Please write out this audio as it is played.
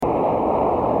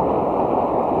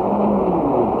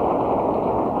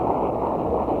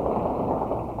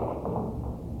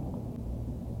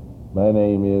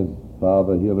name is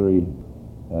Father Hillary,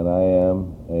 and I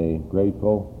am a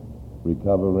grateful,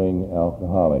 recovering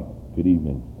alcoholic. Good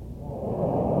evening.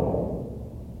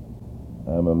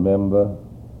 I'm a member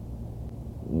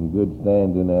in good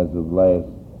standing as of last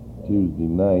Tuesday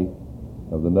night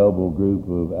of the noble group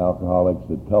of alcoholics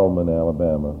at Cullman,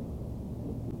 Alabama.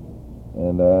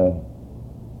 And I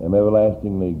am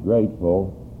everlastingly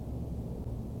grateful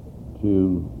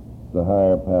to the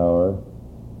higher power,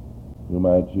 whom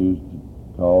I choose to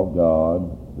call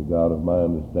God, the God of my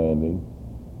understanding,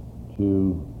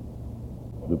 to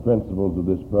the principals of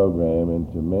this program, and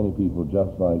to many people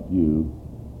just like you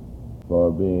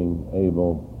for being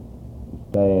able to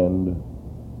stand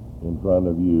in front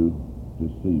of you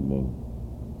this evening.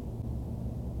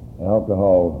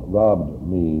 Alcohol robbed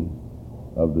me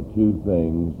of the two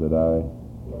things that I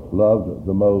loved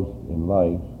the most in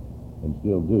life and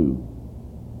still do.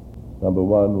 Number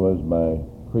one was my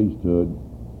priesthood,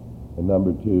 and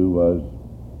number two was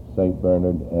St.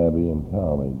 Bernard Abbey and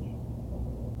College.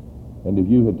 And if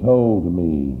you had told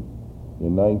me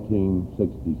in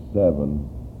 1967,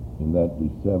 in that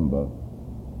December,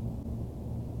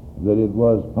 that it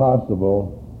was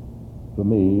possible for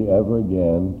me ever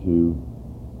again to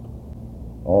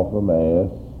offer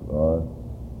Mass or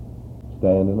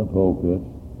stand in a pulpit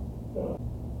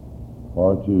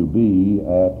or to be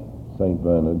at St.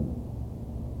 Bernard,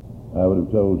 I would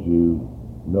have told you,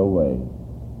 no way.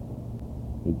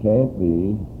 It can't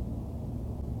be.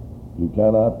 You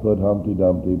cannot put Humpty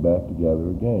Dumpty back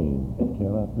together again. It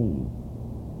cannot be.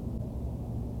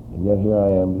 And yet here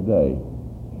I am today.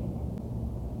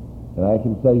 And I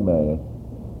can say Mass,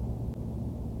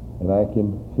 and I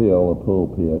can fill a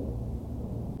pulpit,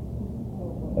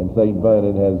 and St.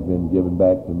 Bernard has been given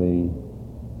back to me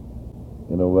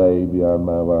in a way beyond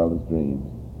my wildest dreams.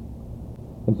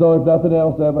 And so if nothing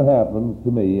else ever happens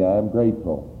to me, I'm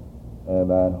grateful,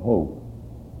 and I hope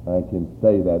I can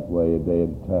stay that way a day at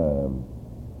a time.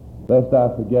 Lest I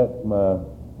forget my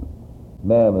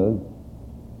manners,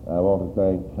 I want to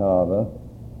thank Carter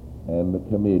and the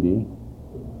committee,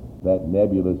 that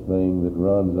nebulous thing that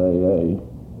runs AA,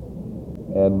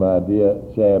 and my dear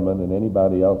chairman and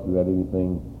anybody else who had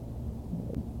anything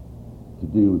to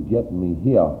do with getting me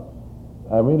here.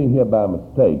 I'm really here by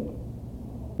mistake.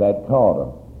 That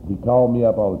Carter, he called me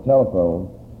up on the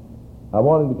telephone. I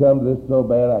wanted to come to this so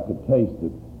bad I could taste it.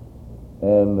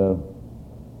 And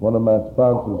one of my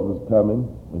sponsors was coming,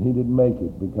 and he didn't make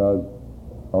it because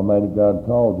Almighty God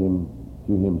called him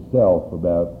to himself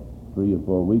about 3 or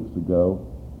 4 weeks ago.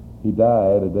 He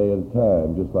died a day at a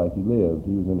time, just like he lived.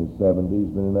 He was in his 70s,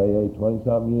 been in AA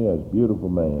 20-something years,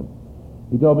 beautiful man.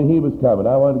 He told me he was coming.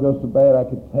 I wanted to go so bad I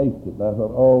could taste it. And I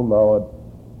thought, oh, Lord,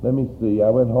 let me see.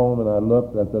 I went home and I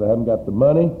looked. I said, I haven't got the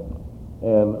money,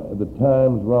 and the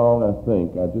time's wrong, I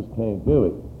think. I just can't do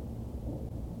it.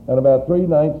 And about 3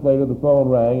 nights later, the phone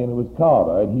rang, and it was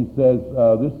Carter. And he says,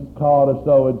 this is Carter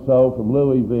so-and-so from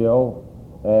Louisville,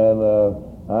 and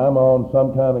I'm on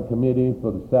some kind of committee for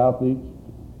the Southeast,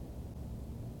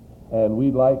 and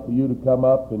we'd like for you to come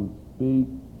up and speak.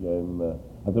 And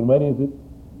I said, when is it?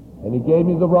 And he gave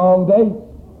me the wrong date.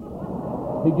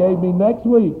 He gave me next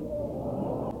week.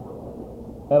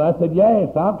 And I said,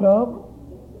 yes, I'll come.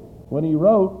 When he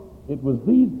wrote, it was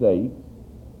these dates,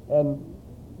 and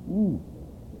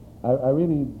if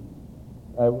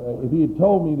he had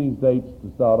told me these dates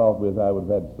to start off with, I would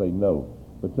have had to say no.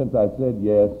 But since I said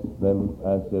yes, then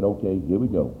I said, okay, here we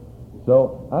go.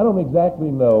 So I don't exactly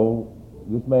know.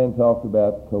 This man talked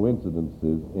about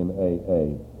coincidences in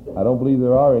AA. I don't believe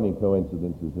there are any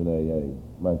coincidences in AA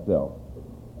myself.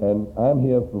 And I'm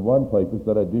here for one purpose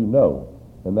that I do know,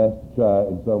 and that's to try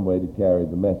in some way to carry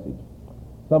the message.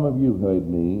 Some of you heard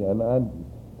me, and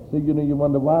you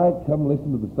wonder why come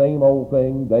listen to the same old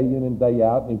thing day in and day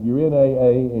out. And if you're in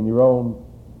AA in your own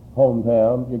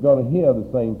hometown, you're going to hear the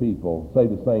same people say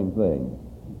the same thing.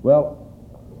 Well,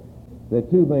 there are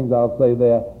two things I'll say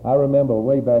there. I remember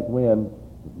way back when,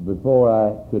 before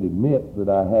I could admit that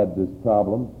I had this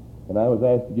problem, and I was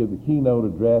asked to give the keynote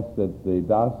address at the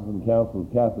Diocesan Council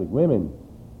of Catholic Women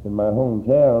in my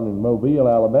hometown in Mobile,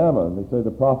 Alabama. And they say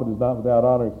the prophet is not without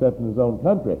honor except in his own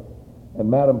country. And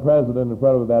Madam President, in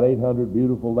front of about 800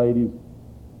 beautiful ladies,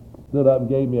 stood up and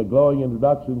gave me a glowing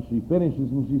introduction. She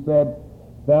finishes and she said,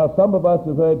 now some of us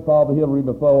have heard Father Hillary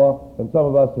before, and some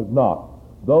of us have not.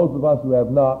 Those of us who have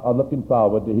not are looking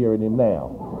forward to hearing him now.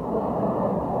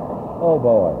 Oh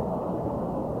boy.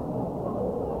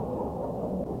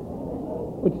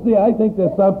 But you see, I think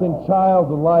there's something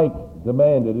childlike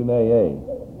demanded in AA.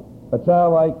 A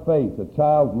childlike faith, a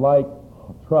childlike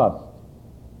trust,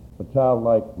 a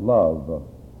childlike love.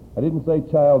 I didn't say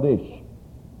childish.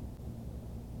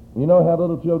 You know how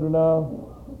little children are?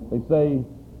 They say,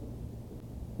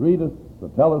 read us or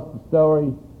tell us the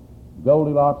story,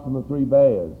 Goldilocks and the Three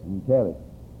Bears, and you tell it.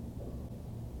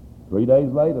 3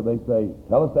 days later, they say,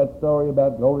 tell us that story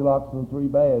about Goldilocks and the Three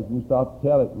Bears, and you start to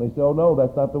tell it, and they say, oh no,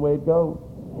 that's not the way it goes.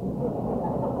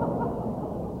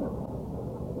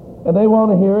 And they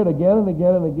want to hear it again and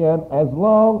again and again, as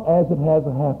long as it has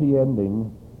a happy ending.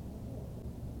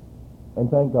 And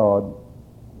thank God,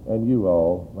 and you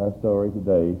all, my story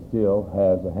today still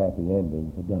has a happy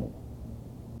ending today.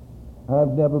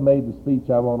 I've never made the speech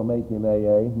I want to make in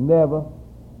AA. Never.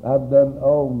 I've done,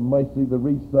 the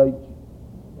research.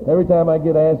 Every time I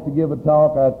get asked to give a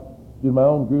talk, in my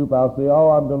own group, I'll say,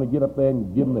 I'm going to get up there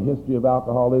and give them the history of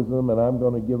alcoholism, and I'm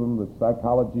going to give them the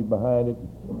psychology behind it.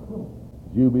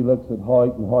 Juby looks at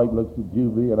Hoyt, and Hoyt looks at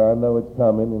Juby, and I know it's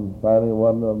coming, and finally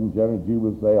one of them, General Juby,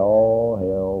 will say, oh,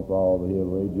 hell, Father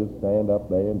Hillary, just stand up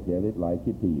there and tell it like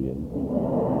it is.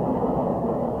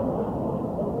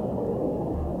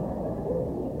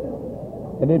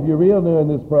 And if you're real new in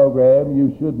this program,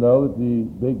 you should know that the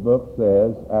big book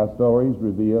says our stories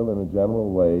reveal in a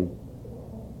general way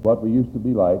what we used to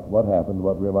be like, what happened,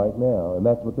 what we're like now. And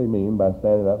that's what they mean by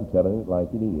standing up and telling it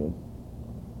like it is.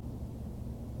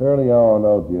 Early on,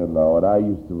 oh dear Lord, I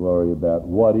used to worry about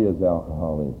what is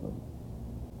alcoholism.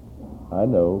 I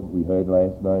know we heard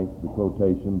last night the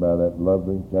quotation by that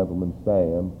lovely gentleman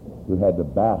Sam who had to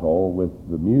battle with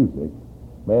the music.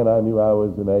 Man, I knew I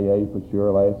was in AA for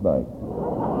sure last night.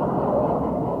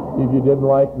 If you didn't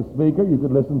like the speaker, you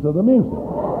could listen to the music.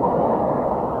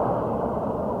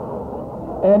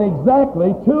 And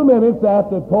exactly 2 minutes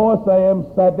after poor Sam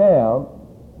sat down,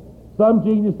 some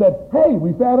genius said, hey,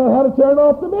 we found out how to turn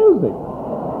off the music.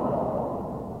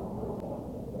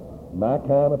 My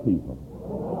kind of people.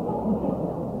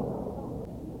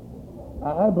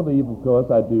 I believe, of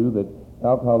course, I do, that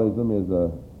alcoholism is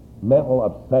a mental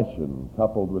obsession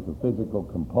coupled with a physical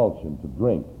compulsion to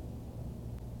drink.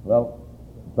 Well,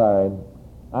 fine.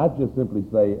 I just simply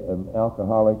say an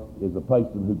alcoholic is a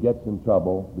person who gets in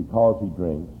trouble because he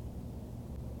drinks,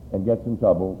 and gets in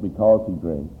trouble because he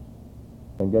drinks,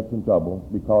 and gets in trouble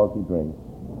because he drinks,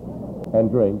 and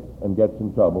drinks, and gets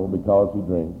in trouble because he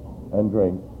drinks, and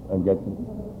drinks, and gets in...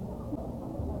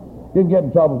 You can get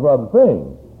in trouble for other things.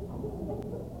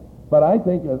 But I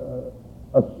think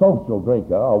a social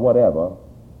drinker or whatever,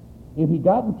 if he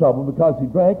got in trouble because he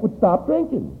drank, would stop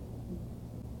drinking.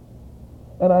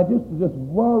 And I just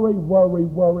worry. Why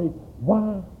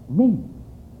me?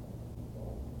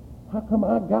 How come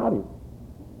I got it?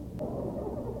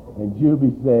 And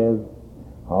Juby says,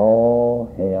 oh,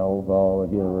 hell's all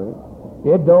Hillary.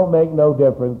 It don't make no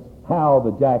difference how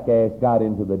the jackass got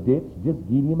into the ditch. Just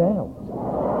get him out.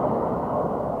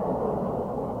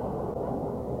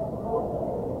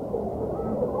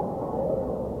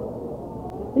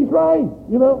 He's right,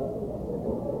 you know.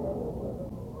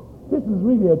 This is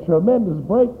really a tremendous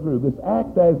breakthrough, this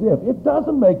act as if. It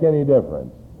doesn't make any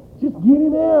difference. Just get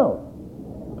him out.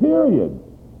 Period.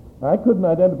 I couldn't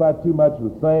identify too much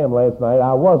with Sam last night.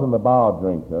 I wasn't a bar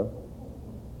drinker.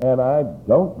 And I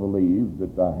don't believe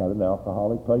that I had an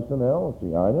alcoholic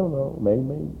personality. I don't know,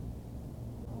 maybe.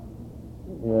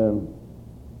 And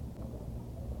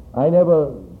I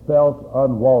never felt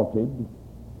unwanted.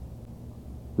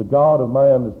 The God of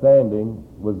my understanding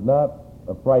was not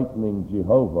a frightening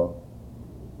Jehovah.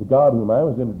 The God whom I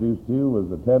was introduced to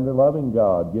was a tender, loving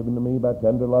God given to me by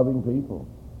tender, loving people.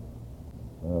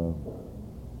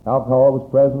 Alcohol was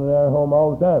present in our home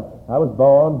all the time. I was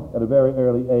born at a very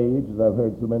early age, as I've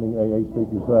heard so many AA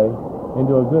speakers say,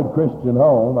 into a good Christian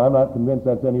home. I'm not convinced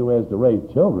that's anywhere to raise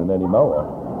children anymore.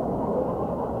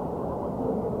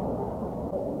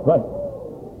 But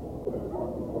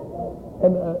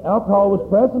and alcohol was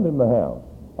present in the house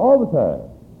all the time.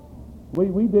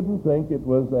 We didn't think it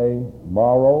was a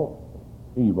moral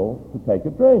evil to take a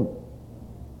drink.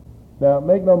 Now,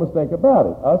 make no mistake about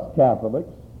it. Us Catholics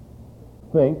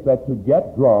think that to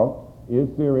get drunk is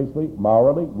seriously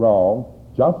morally wrong,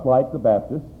 just like the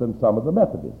Baptists and some of the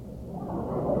Methodists.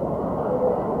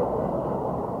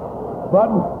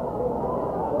 But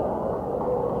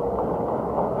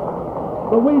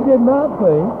we did not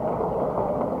think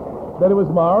that it was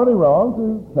morally wrong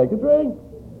to take a drink,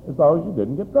 as long as you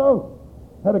didn't get drunk.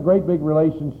 Had a great big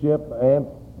relationship,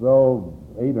 aunts, 8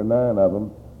 or 9 of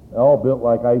them, all built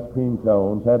like ice cream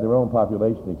cones, had their own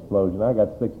population explosion. I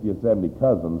got 60 or 70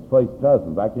 cousins, first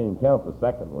cousins. I can't even count the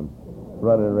second one,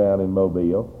 running around in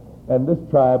Mobile. And this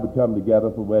tribe would come together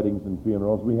for weddings and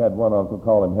funerals. We had one uncle,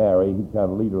 call him Harry. He's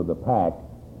kind of leader of the pack.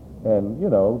 And,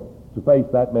 you know, to face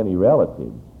that many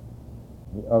relatives.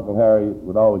 Uncle Harry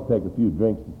would always take a few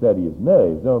drinks to steady his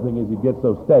nerves. The only thing is he'd get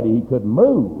so steady he couldn't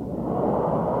move.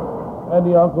 And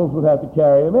the uncles would have to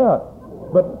carry him out.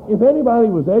 But if anybody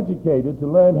was educated to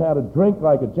learn how to drink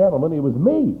like a gentleman, it was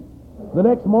me. The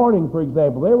next morning, for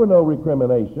example, there were no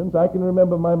recriminations. I can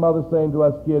remember my mother saying to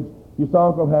us kids, "You saw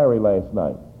Uncle Harry last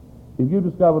night. If you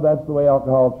discover that's the way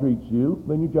alcohol treats you,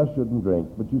 then you just shouldn't drink.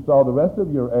 But you saw the rest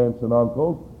of your aunts and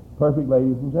uncles, perfect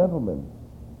ladies and gentlemen."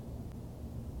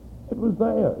 It was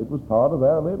there. It was part of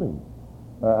our living.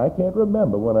 I can't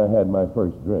remember when I had my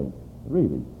first drink,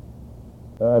 really.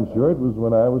 I'm sure it was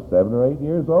when I was 7 or 8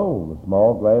 years old. A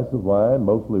small glass of wine,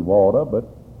 mostly water, but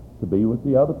to be with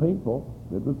the other people,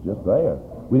 it was just there.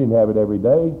 We didn't have it every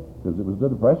day because it was the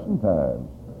Depression times,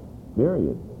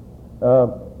 period. I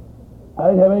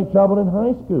didn't have any trouble in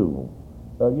high school.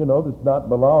 This not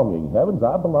belonging. Heavens,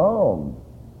 I belonged.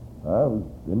 I was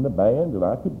in the band and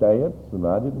I could dance, and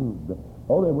I didn't...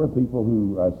 Oh, there were people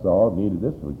who I saw needed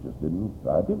this, but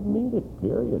I didn't need it,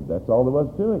 period. That's all there was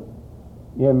to it.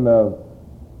 In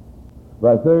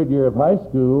my third year of high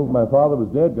school, my father was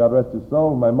dead, God rest his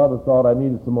soul. My mother thought I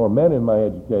needed some more men in my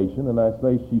education, and I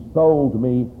say she sold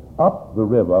me up the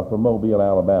river from Mobile,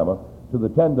 Alabama, to the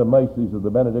tender mercies of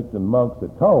the Benedictine monks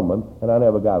at Coleman, and I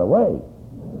never got away.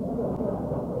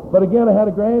 But again, I had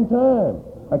a grand time.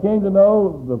 I came to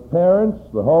know the parents,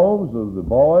 the homes of the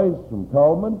boys from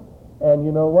Coleman, and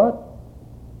you know what?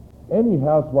 Any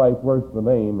housewife worth the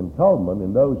name in Coleman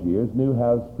in those years knew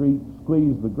how to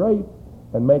squeeze the grape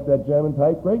and make that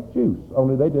German-type grape juice,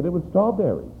 only they did it with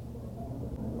strawberries.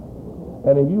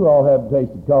 And if you all haven't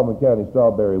tasted Coleman County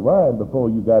strawberry wine before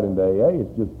you got into AA,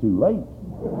 it's just too late.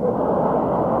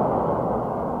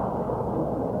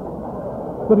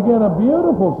 But again, a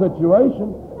beautiful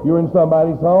situation. You're in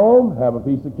somebody's home, have a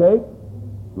piece of cake,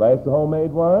 glass of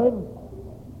homemade wine,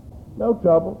 no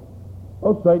trouble.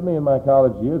 Oh, certainly in my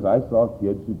college years, I saw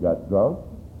kids who got drunk.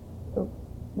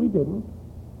 We didn't.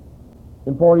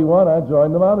 In 41, I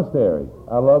joined the monastery.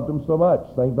 I loved them so much,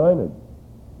 St. Bernard.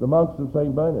 The monks of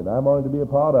St. Bernard. I wanted to be a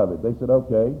part of it. They said,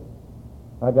 okay.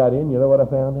 I got in. You know what I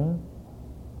found out?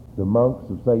 The monks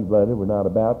of St. Bernard were not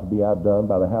about to be outdone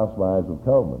by the housewives of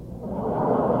Coleman.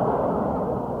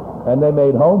 And they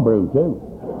made homebrew, too.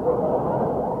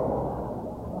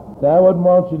 Now, I wouldn't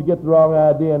want you to get the wrong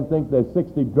idea and think there's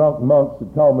 60 drunk monks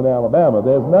at Coleman, Alabama.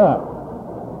 There's not.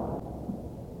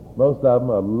 Most of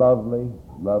them are lovely,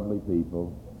 lovely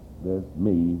people. There's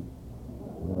me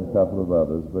and a couple of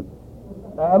others. But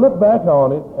I look back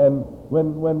on it, and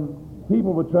when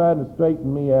people were trying to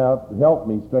straighten me out, help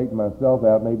me straighten myself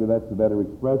out, maybe that's a better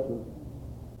expression,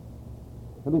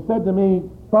 and they said to me,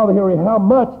 "Father Henry, how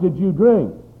much did you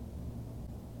drink?"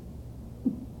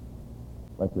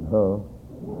 I said, "Huh?"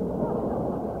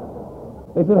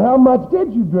 They said, "How much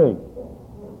did you drink?"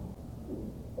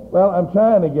 Well, I'm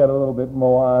trying to get a little bit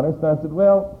more honest. I said,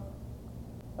 "Well,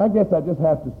 I guess I just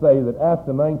have to say that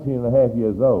after 19 and a half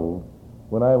years old,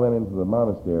 when I went into the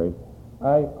monastery,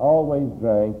 I always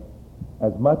drank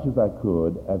as much as I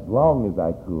could, as long as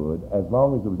I could, as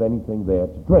long as there was anything there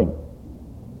to drink.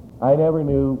 I never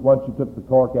knew once you took the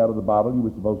cork out of the bottle, you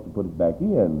were supposed to put it back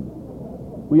in.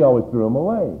 We always threw them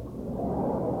away.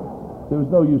 There was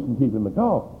no use in keeping the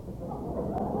cork.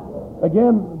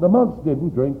 Again, the monks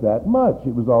didn't drink that much.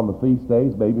 It was on the feast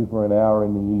days, maybe for an hour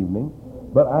in the evening.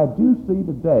 But I do see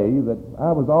today that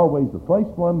I was always the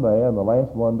first one there and the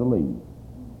last one to leave.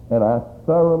 And I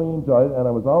thoroughly enjoyed it, and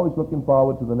I was always looking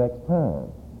forward to the next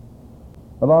time.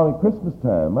 Along at Christmas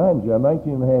time, mind you, I'm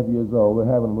 19 and a half years old. We're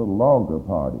having a little longer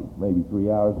party, maybe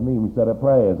 3 hours a meeting. We set up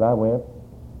prayers. I went,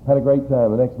 had a great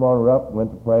time. The next morning, we're up,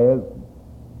 went to prayers,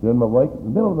 doing my wake. In the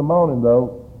middle of the morning,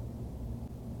 though,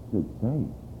 I said, "Say,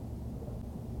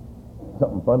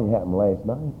 something funny happened last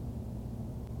night."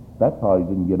 That party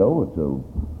didn't get over till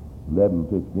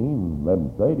 11:15,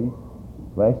 11:30.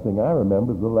 Last thing I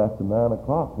remember is a little after 9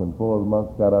 o'clock when 4 of the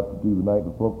monks got up to do the night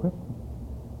before Christmas.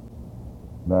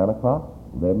 9 o'clock,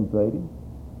 11:30,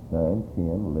 9, 10,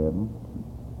 11.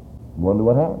 Wonder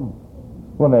what happened.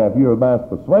 Well, now, if you're a mass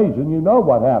persuasion, you know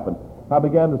what happened. I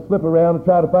began to slip around and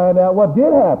try to find out what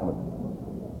did happen.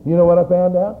 You know what I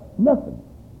found out? Nothing.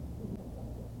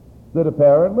 That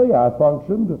apparently I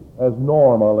functioned as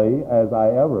normally as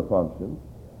I ever functioned.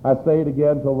 I stayed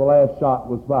again till the last shot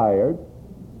was fired.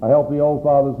 I helped the old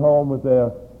fathers home with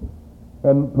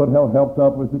and helped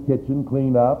up with the kitchen,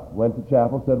 clean up, went to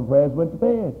chapel, said prayers, went to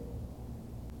bed.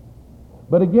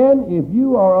 But again, if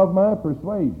you are of my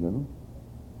persuasion,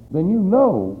 then you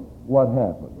know what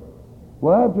happened.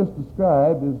 What I've just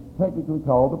described is technically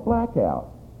called a blackout.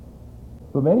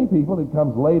 For many people, it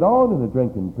comes late on in the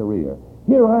drinking career.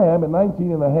 Here I am at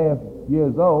 19 and a half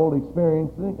years old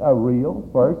experiencing a real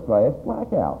first-class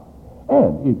blackout.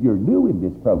 And if you're new in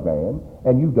this program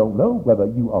and you don't know whether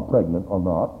you are pregnant or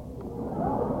not,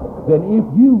 then if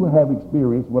you have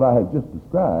experienced what I have just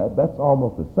described, that's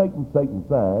almost a Satan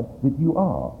sign that you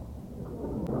are.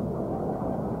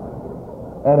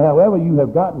 And however you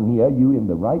have gotten here, you're in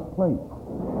the right place.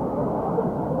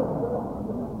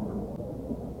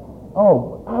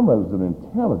 Oh, I was an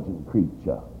intelligent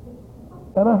creature,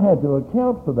 and I had to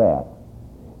account for that.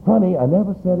 Funny, I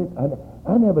never said it,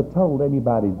 I never told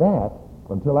anybody that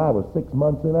until I was 6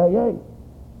 months in AA.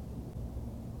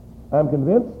 I'm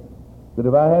convinced that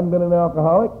if I hadn't been an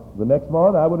alcoholic, the next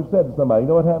morning I would have said to somebody, you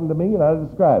know what happened to me? And I'd have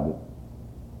described it.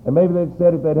 And maybe they'd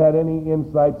said, if they'd had any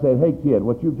insight, said, hey kid,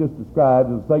 what you've just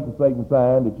described is a Satan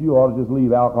sign that you ought to just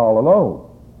leave alcohol alone.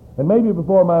 And maybe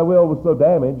before my will was so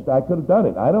damaged, I could have done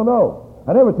it. I don't know.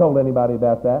 I never told anybody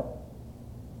about that.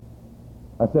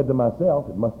 I said to myself,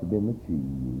 it must have been the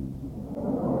cheese.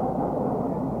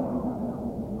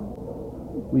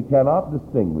 We cannot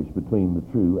distinguish between the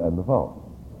true and the false.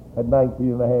 At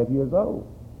 19 and a half years old.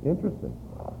 Interesting.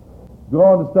 Go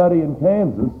on to study in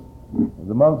Kansas.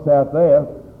 The monks out there,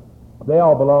 they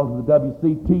all belong to the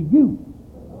WCTU.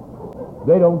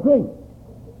 They don't drink.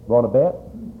 Want to bet?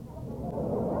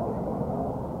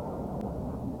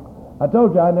 I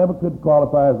told you I never could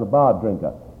qualify as a bar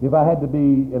drinker. If I had to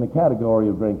be in a category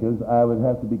of drinkers, I would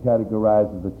have to be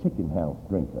categorized as a chicken house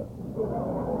drinker.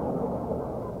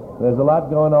 There's a lot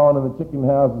going on in the chicken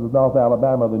houses of North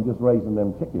Alabama than just raising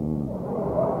them chickens.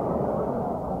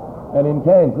 And in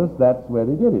Kansas, that's where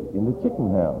they did it, in the chicken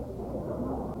house.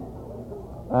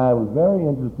 I was very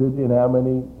interested in how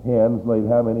many hens laid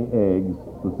how many eggs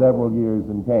for several years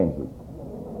in Kansas.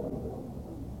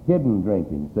 Hidden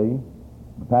drinking, see?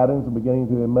 The patterns are beginning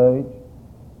to emerge.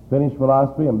 Finished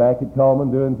philosophy, I'm back at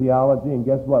Coleman doing theology, and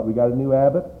guess what? We got a new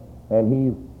abbot, and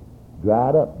he's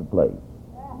dried up the place.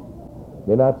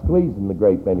 They're not squeezing the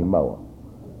grape anymore.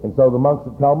 And so the monks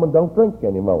at Coleman don't drink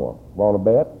anymore. Want to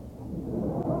bet?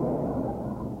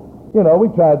 You know, we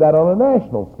tried that on a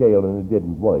national scale, and it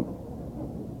didn't work.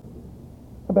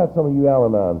 How about some of you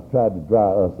Al-Anons tried to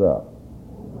dry us up?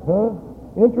 Huh?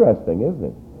 Interesting, isn't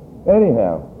it?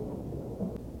 Anyhow,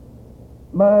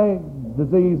 my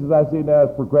disease, as I see it now,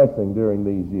 is progressing during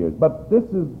these years. But this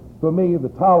is, for me,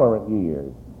 the tolerant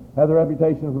years. Has a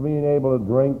reputation for being able to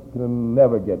drink and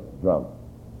never get drunk.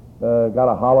 Got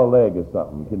a hollow leg or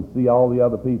something. Can see all the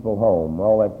other people home.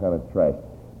 All that kind of trash.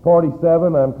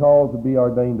 47, I'm called to be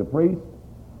ordained a priest.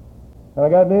 And I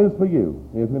got news for you.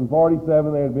 If in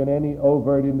 47 there had been any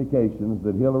overt indications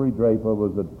that Hillary Draper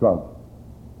was a drunk,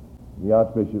 the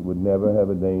Archbishop would never have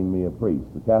ordained me a priest.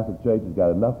 The Catholic Church has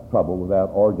got enough trouble without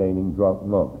ordaining drunk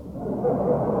monks.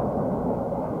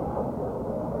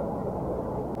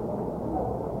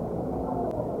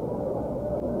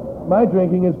 My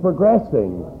drinking is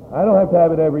progressing. I don't have to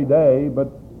have it every day, but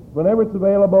whenever it's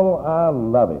available, I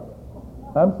love it.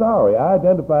 I'm sorry. I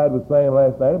identified with saying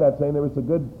last night about saying there were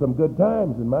some good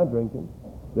times in my drinking.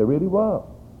 There really were.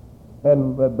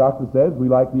 And the doctor says we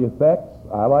like the effects.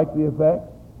 I like the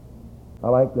effects. I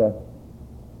like that.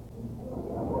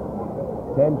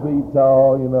 10 feet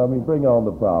tall, you know, I mean, bring on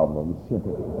the problems.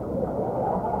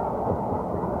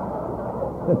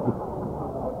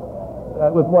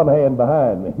 With one hand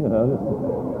behind me, you know.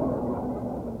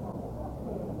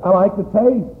 I like the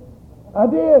taste. I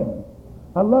did.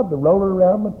 I love to roll it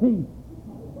around my teeth.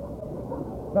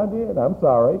 I did. I'm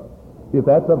sorry. If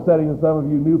that's upsetting to some of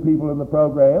you new people in the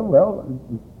program, well,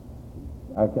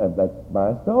 that's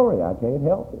my story. I can't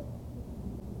help it.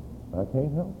 I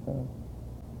can't help that.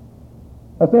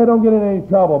 I say I don't get in any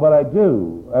trouble, but I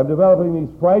do. I'm developing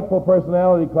these frightful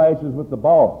personality clashes with the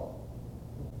boss.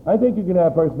 I think you can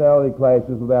have personality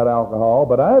clashes without alcohol,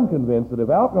 but I'm convinced that if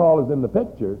alcohol is in the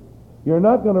picture, you're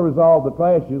not going to resolve the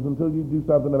clashes until you do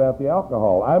something about the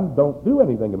alcohol. I don't do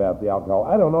anything about the alcohol.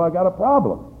 I don't know I got a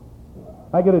problem.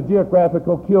 I get a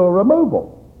geographical cure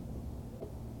removal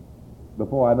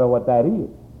before I know what that is.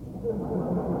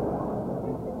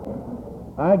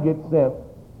 I get sent,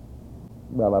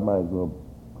 well, I might as well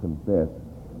confess,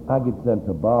 I get sent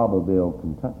to Barberville,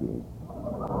 Kentucky.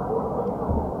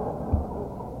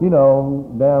 You know,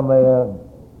 down there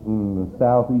in the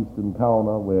southeastern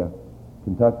corner where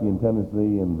Kentucky and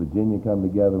Tennessee and Virginia come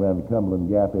together around the Cumberland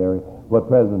Gap area, what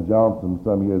President Johnson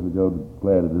some years ago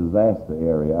declared a disaster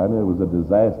area. I knew it was a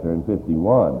disaster in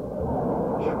 51.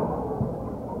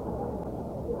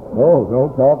 Oh,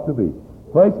 don't talk to me.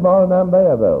 Place more than I'm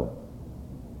there, though.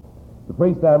 The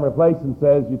priest I'm replacing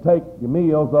says you take your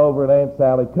meals over at Aunt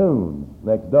Sally Coon's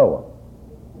next door.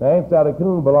 Now, Aunt Sally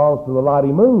Coon belongs to the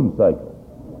Lottie Moon cycle.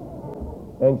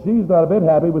 And she's not a bit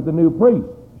happy with the new priest.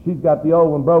 She's got the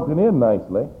old one broken in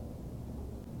nicely.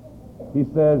 He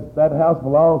says, that house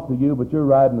belongs to you, but you're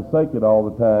riding the circuit all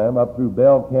the time up through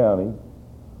Bell County.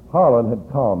 Harlan had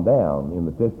calmed down in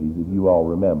the 50s, if you all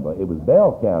remember. It was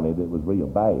Bell County that was real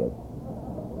bad.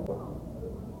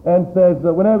 And says,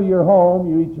 whenever you're home,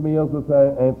 you eat your meals with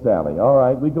Aunt Sally. All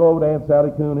right, we go over to Aunt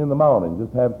Sally Coon in the morning,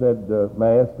 just have said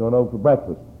Mass, going over for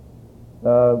breakfast.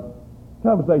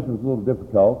 Conversation was a little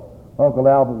difficult. Uncle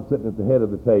Albert was sitting at the head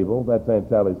of the table. That's Aunt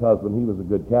Sally's husband. He was a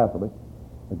good Catholic.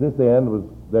 At this end was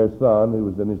their son, who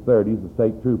was in his 30s, a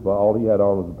state trooper. All he had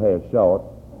on was a pair of shorts.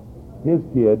 His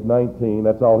kid, 19,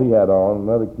 that's all he had on.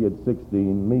 Another kid, 16,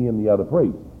 me and the other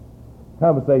priest.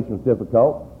 Conversation was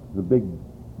difficult. The big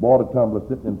water tumbler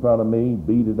sitting in front of me,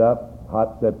 beat it up,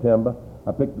 hot September.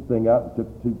 I picked the thing up and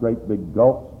took two great big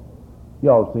gulps.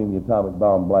 You all have seen the atomic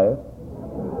bomb blast.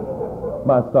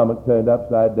 My stomach turned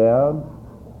upside down.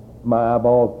 My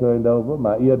eyeballs turned over.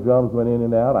 My eardrums went in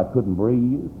and out. I couldn't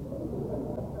breathe.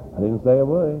 I didn't say a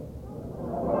word.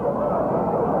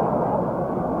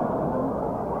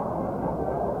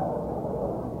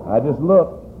 I just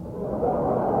looked.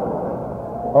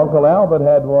 Uncle Albert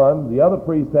had one, the other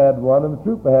priest had one, and the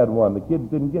trooper had one. The kids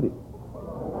didn't get it.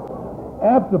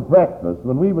 After breakfast,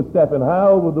 when we were stepping high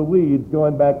over the weeds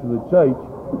going back to the church,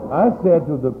 I said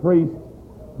to the priest,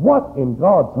 what in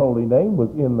God's holy name was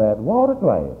in that water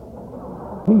glass?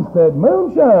 He said,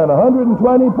 moonshine,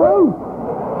 120 proof.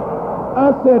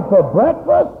 I said, for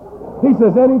breakfast? He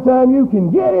says, anytime you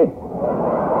can get it.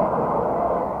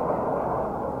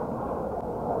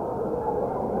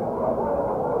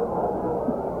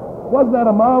 Wasn't that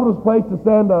a marvelous place to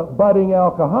send a budding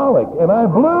alcoholic? And I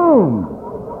bloomed.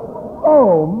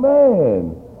 Oh,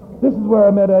 man. This is where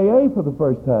I met AA for the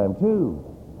first time, too.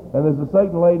 And there's a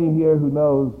certain lady here who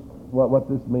knows what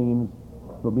this means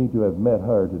for me to have met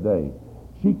her today.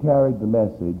 She carried the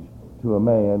message to a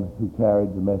man who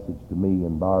carried the message to me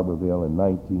in Barberville in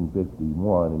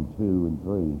 1951 and 2 and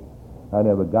 3. I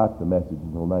never got the message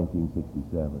until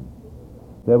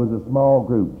 1967. There was a small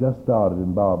group just started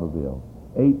in Barberville.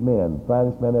 8 men,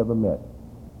 finest men ever met.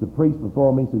 The priest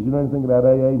before me says, you know anything about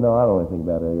AA? No, I don't know anything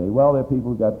about AA. Well, there are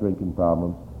people who got drinking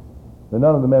problems. There are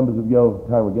none of the members of your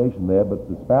congregation there, but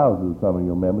the spouses of some of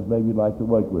your members, maybe you'd like to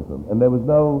work with them. And there was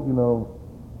no,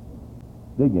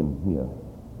 digging here.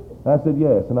 I said,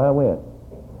 yes, and I went.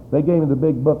 They gave me the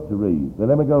big book to read. They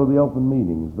let me go to the open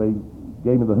meetings. They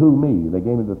gave me the who me. They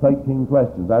gave me the 13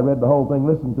 questions. I read the whole thing,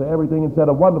 listened to everything, and said,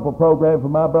 a wonderful program for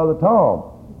my brother Tom.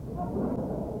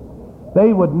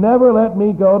 They would never let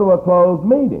me go to a closed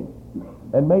meeting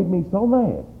and made me so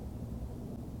mad.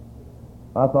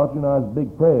 I thought, I was a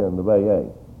big prayer in the AA.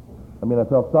 I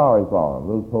felt sorry for them,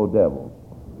 those poor devils.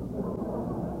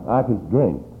 I could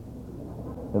drink.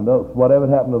 And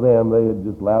whatever happened to them, they had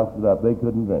just loused it up. They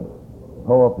couldn't drink.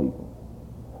 Poor people.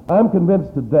 I'm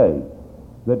convinced today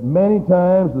that many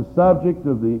times the subject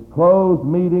of the closed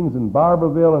meetings in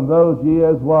Barberville in those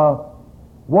years was,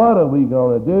 what are we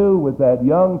going to do with that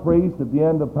young priest at the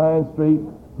end of Pine Street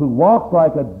who walks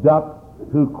like a duck,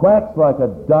 who quacks like a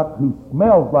duck, who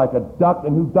smells like a duck,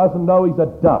 and who doesn't know he's a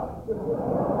duck?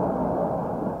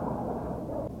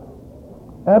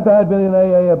 After I'd been in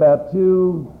AA about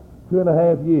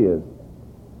 2.5 years,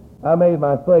 I made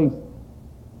my first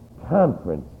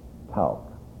conference talk.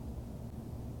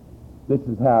 This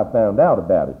is how I found out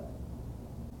about it.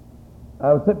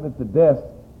 I was sitting at the desk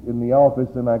in the office,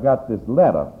 and I got this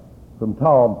letter from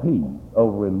Tom P.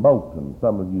 over in Bolton.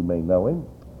 Some of you may know him.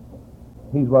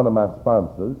 He's one of my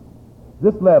sponsors.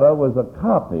 This letter was a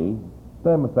copy,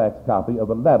 thermofax copy, of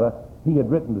a letter he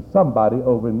had written to somebody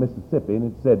over in Mississippi,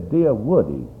 and it said, Dear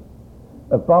Woody,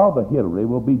 Father Hillary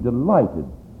will be delighted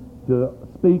to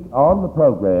speak on the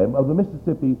program of the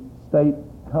Mississippi State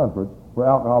Conference for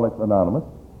Alcoholics Anonymous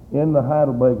in the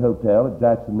Heidelberg Hotel at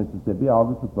Jackson, Mississippi,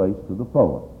 August the 1st to the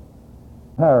 4th.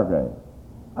 Paragraph.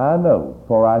 I know,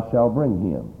 for I shall bring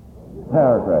him.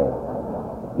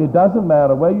 Paragraph. It doesn't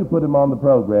matter where you put him on the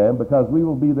program, because we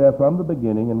will be there from the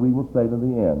beginning and we will stay to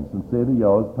the end. Sincerely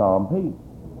yours, Tom P.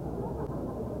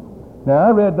 Now,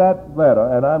 I read that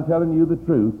letter, and I'm telling you the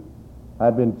truth.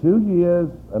 I'd been 2 years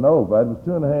and over. It was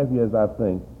 2.5 years, I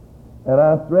think. And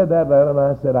I read that letter, and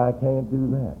I said, I can't do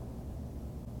that.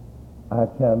 I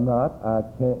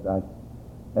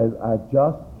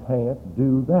just can't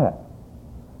do that.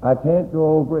 I can't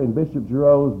go over in Bishop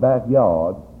Giroux's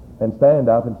backyard and stand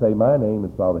up and say, my name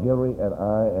is Father Hillary, and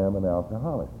I am an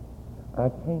alcoholic. I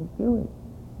can't do it.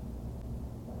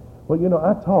 Well,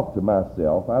 I talk to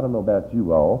myself. I don't know about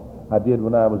you all. I did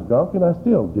when I was drunk, and I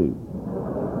still do.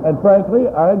 And frankly,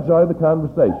 I enjoy the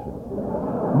conversation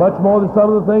much more than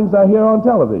some of the things I hear on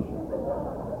television.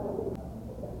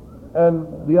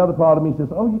 And the other part of me says,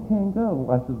 oh, you can't go.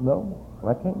 I says, no,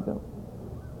 I can't go.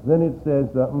 Then it says,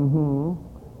 who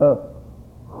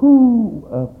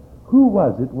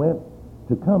was it went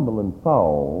to Cumberland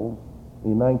Falls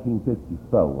in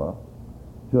 1954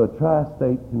 to a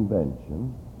tri-state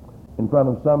convention in front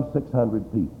of some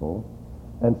 600 people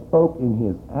and spoke in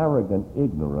his arrogant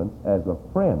ignorance as a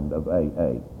friend of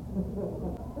AA?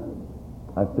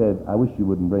 I said, I wish you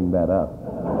wouldn't bring that up.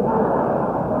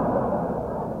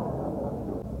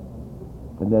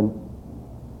 And then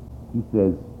he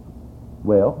says,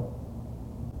 well,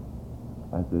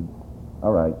 I said,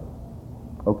 all right,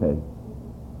 okay,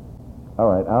 all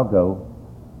right, I'll go.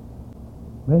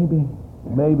 Maybe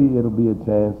it'll be a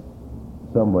chance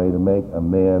some way to make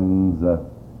amends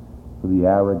for the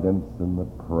arrogance and the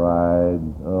pride.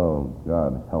 Oh,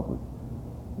 God help us.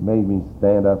 It made me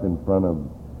stand up in front of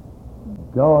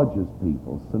gorgeous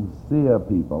people, sincere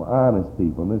people, honest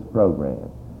people in this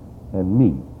program, and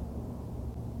me.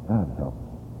 God help us.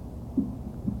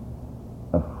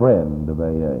 A friend of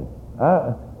AA.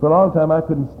 For a long time, I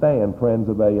couldn't stand friends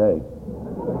of AA.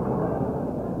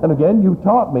 And again, you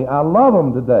taught me. I love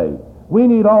them today. We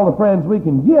need all the friends we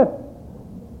can get,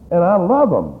 and I love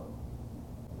them.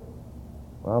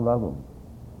 I love them.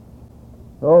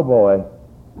 Oh, boy.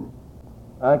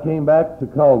 I came back to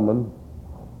Coleman,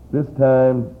 this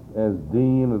time as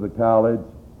dean of the college.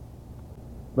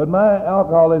 But my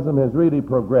alcoholism has really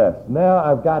progressed. Now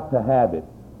I've got to have it.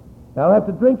 Now, I don't have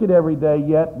to drink it every day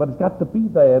yet, but it's got to be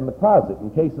there in the closet in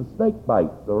case of snake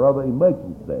bites or other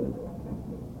emergencies.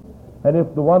 And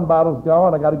if the one bottle's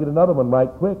gone, I got to get another one right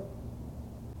quick.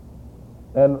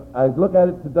 And I look at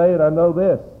it today and I know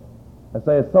this. I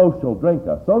say a social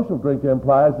drinker. Social drinker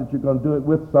implies that you're going to do it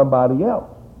with somebody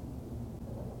else.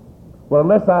 Well,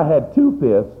 unless I had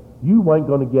 2/5, you weren't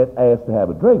going to get asked to have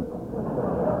a drink.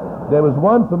 There was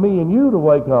one for me and you to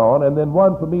wake on, and then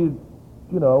one for me,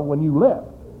 when you left.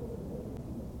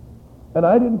 And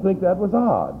I didn't think that was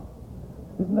odd.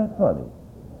 Isn't that funny?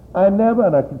 I never,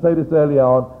 and I can say this early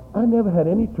on, I never had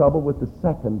any trouble with the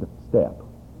second step.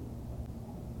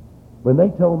 When they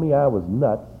told me I was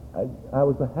nuts, I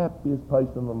was the happiest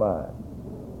person alive.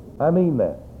 I mean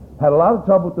that. Had a lot of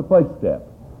trouble with the first step.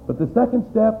 But the second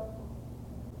step,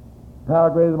 power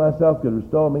greater than myself could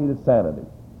restore me to sanity.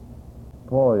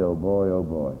 Boy, oh boy, oh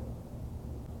boy.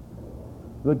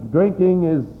 The drinking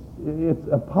it's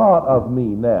a part of me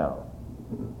now.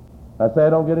 I say I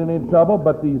don't get in any trouble,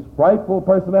 but these frightful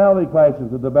personality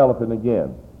clashes are developing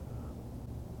again.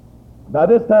 Now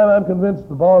this time I'm convinced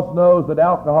the boss knows that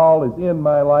alcohol is in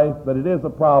my life, that it is a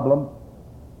problem.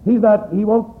 He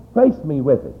won't face me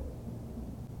with it.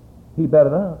 He better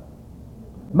not.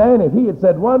 Man, if he had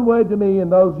said one word to me in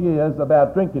those years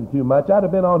about drinking too much, I'd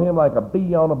have been on him like a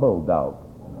bee on a bulldog.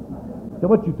 So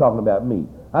what you talking about me?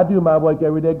 I do my work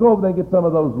every day. Go over there and get some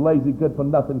of those lazy,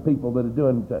 good-for-nothing people that are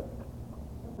doing that.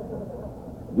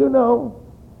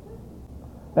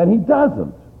 And he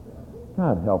doesn't.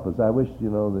 God help us. I wish,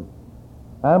 that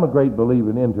I'm a great believer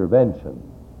in intervention.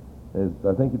 As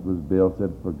I think it was Bill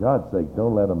said, for God's sake,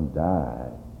 don't let them die.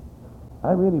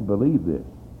 I really believe this.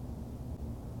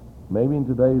 Maybe in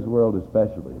today's world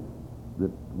especially,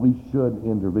 that we should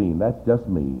intervene. That's just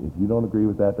me. If you don't agree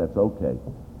with that, that's okay.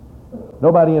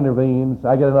 Nobody intervenes.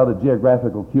 I get another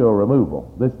geographical cure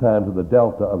removal, this time to the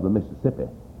delta of the Mississippi.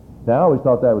 Now, I always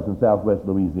thought that was in southwest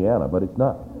Louisiana, but it's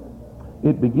not.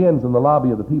 It begins in the lobby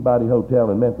of the Peabody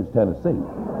Hotel in Memphis, Tennessee.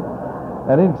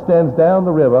 And it extends down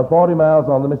the river, 40 miles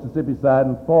on the Mississippi side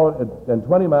and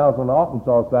 20 miles on the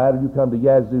Arkansas side, and you come to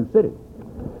Yazoo City.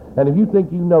 And if you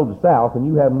think you know the South and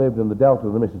you haven't lived in the delta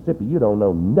of the Mississippi, you don't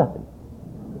know nothing.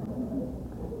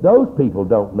 Those people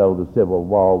don't know the Civil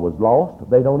War was lost.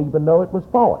 They don't even know it was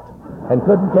fought and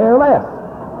couldn't care less.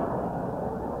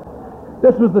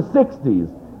 This was the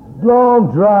 60s.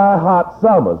 Long, dry, hot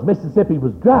summers. Mississippi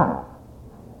was dry.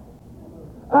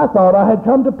 I thought I had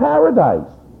come to paradise.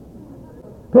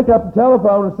 Pick up the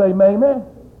telephone and say, Mamie.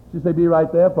 She say, be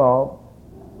right there, Paul.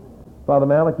 Father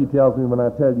Malachi tells me when I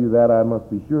tell you that, I must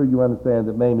be sure you understand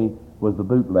that Mamie was the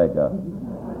bootlegger.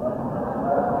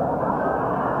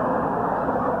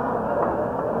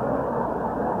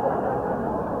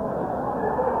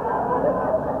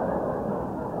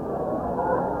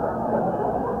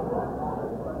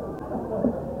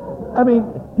 I mean,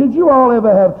 did you all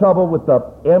ever have trouble with the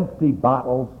empty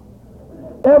bottles?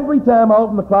 Every time I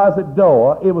opened the closet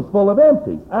door, it was full of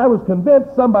empties. I was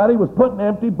convinced somebody was putting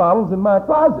empty bottles in my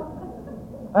closet.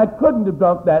 I couldn't have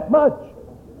drunk that much.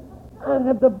 I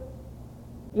had to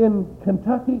In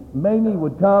Kentucky, Mamie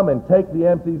would come and take the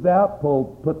empties out,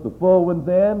 put the full ones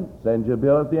in, send you a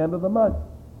bill at the end of the month.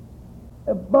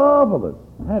 Marvelous.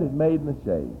 Had it made in the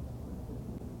shade,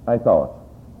 I thought.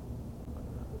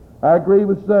 I agree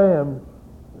with Sam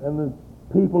and the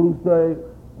people who say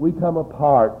we come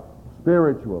apart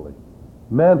spiritually,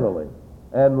 mentally,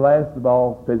 and last of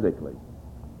all, physically.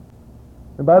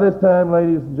 And by this time,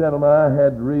 ladies and gentlemen, I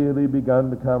had really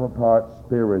begun to come apart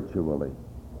spiritually.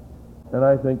 And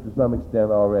I think to some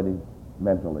extent already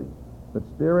mentally. But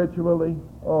spiritually,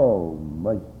 oh,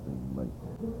 mercy.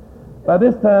 By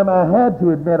this time, I had to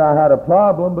admit I had a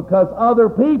problem because other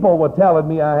people were telling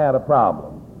me I had a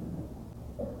problem.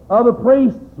 Other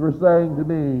priests were saying to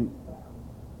me,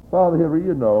 Father Henry,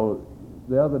 you know,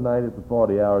 the other night at the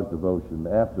 40 hours devotion,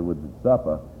 afterwards at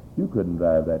supper, you couldn't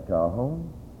drive that car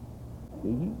home.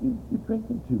 You're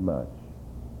drinking too much.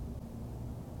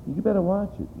 You better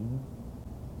watch it, you know.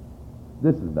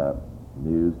 This is not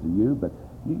news to you, but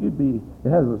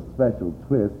it has a special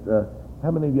twist.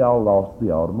 How many of y'all lost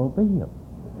the automobile?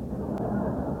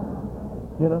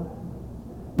 You know?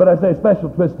 But I say special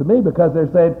twist to me because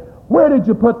they're saying, where did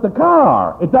you put the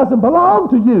car? It doesn't belong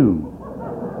to you.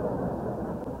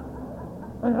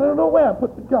 I don't know where I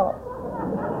put the car.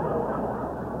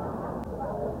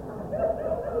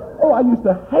 Oh, I used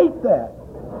to hate that.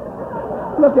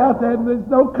 Look out there and there's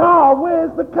no car.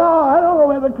 Where's the car? I don't know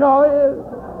where the car is.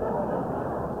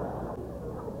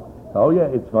 Oh, yeah,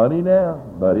 it's funny now,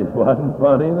 but it wasn't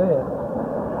funny then.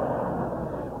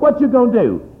 What you going to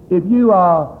do if you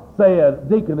are, say, a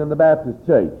deacon in the Baptist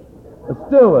church, a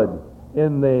steward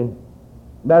in the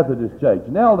Methodist church,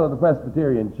 an elder of the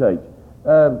Presbyterian church,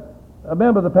 a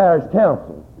member of the parish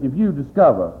council, if you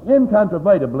discover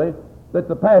incontrovertibly that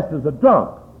the pastors are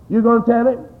drunk, you going to tell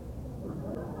him?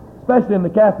 Especially in the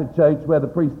Catholic Church where the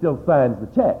priest still signs the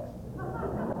checks.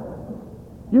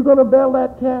 You going to bail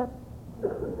that cat?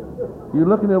 You're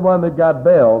looking at one that got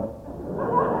bailed.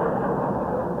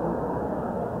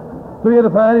 3 of the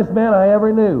finest men I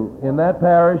ever knew in that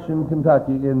parish in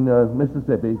Kentucky, in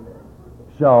Mississippi,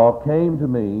 Shaw, came to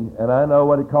me, and I know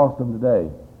what it cost them today.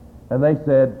 And they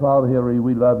said, Father Hillary,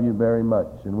 we love you very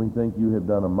much, and we think you have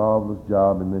done a marvelous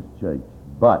job in this church.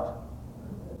 But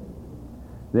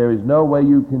there is no way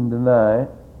you can deny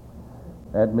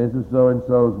at Mrs.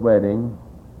 So-and-so's wedding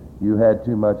you had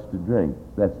too much to drink.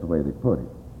 That's the way they put it.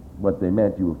 What they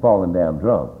meant, you were falling down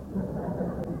drunk.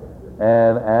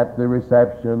 And at the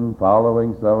reception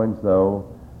following so-and-so,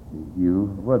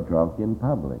 you were drunk in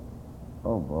public.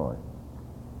 Oh, boy.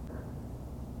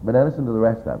 But now listen to the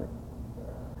rest of it.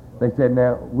 They said,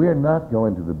 now, we're not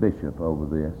going to the bishop over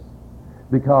this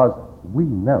because we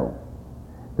know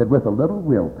that with a little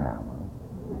willpower,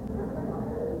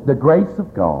 the grace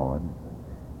of God,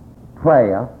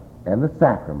 prayer, and the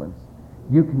sacraments,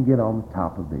 you can get on the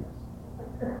top of this.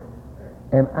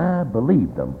 And I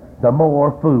believed them, the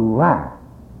more fool I.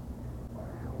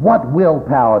 What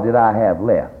willpower did I have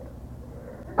left?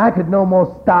 I could no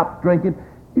more stop drinking.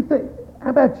 You say, how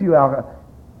about you, alcohol?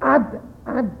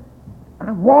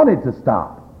 I wanted to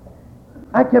stop.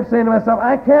 I kept saying to myself,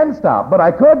 I can stop, but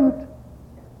I couldn't.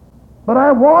 But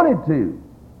I wanted to.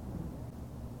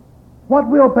 What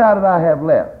willpower did I have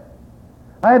left?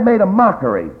 I had made a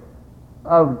mockery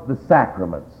of the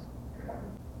sacraments.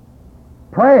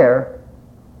 Prayer,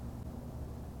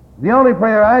 the only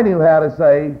prayer I knew how to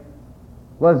say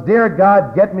was, Dear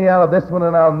God, get me out of this one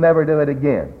and I'll never do it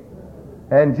again.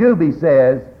 And Juby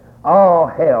says, oh,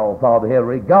 hell, Father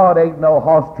Hillary, God ain't no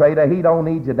horse trader. He don't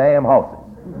need your damn horses.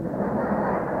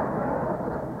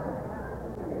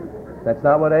 That's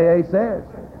not what AA says.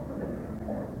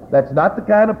 That's not the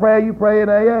kind of prayer you pray in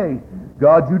AA.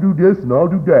 God, you do this and I'll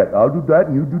do that. I'll do that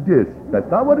and you do this. That's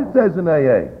not what it says in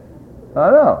AA.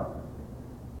 I know.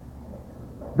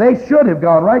 They should have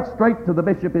gone right straight to the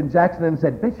bishop in Jackson and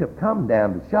said, Bishop, come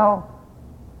down to Shaw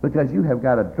because you have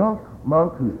got a drunk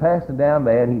monk who's passing down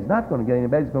there and he's not going to get any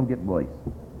better, he's going to get worse.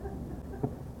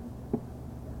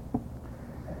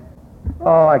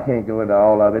 Oh, I can't go into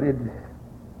all of it.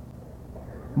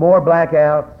 More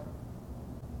blackouts.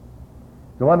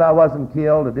 The one I wasn't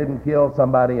killed, it didn't kill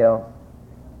somebody else.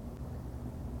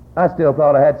 I still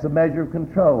thought I had some measure of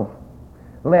control.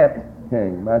 Lent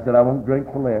came. I said, I won't drink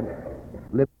for Lent.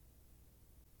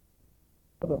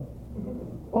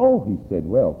 Oh, he said,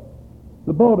 well,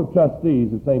 the Board of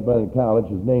Trustees of St. Bernard College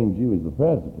has named you as the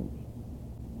president.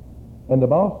 And the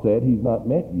boss said he's not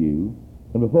met you,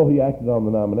 and before he acted on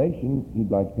the nomination,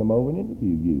 he'd like to come over and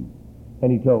interview you.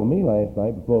 And he told me last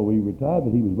night before we retired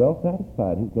that he was well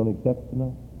satisfied. He's going to accept the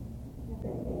nomination.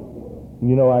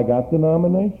 You know, I got the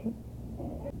nomination.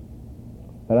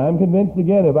 And I'm convinced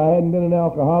again, if I hadn't been an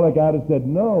alcoholic, I'd have said,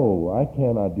 no, I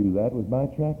cannot do that with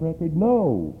my track record.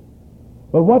 No.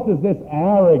 But what does this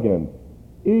arrogant,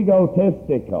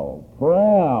 egotistical,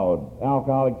 proud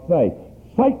alcoholic say?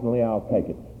 Certainly I'll take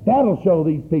it. That'll show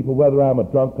these people whether I'm a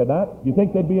drunk or not. You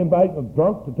think they'd be inviting a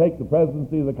drunk to take the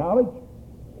presidency of the college?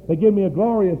 They give me a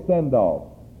glorious send-off.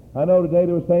 I know today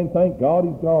they were saying, thank God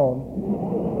he's gone.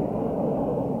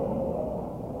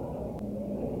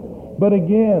 But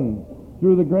again,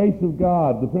 through the grace of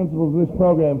God, the principles of this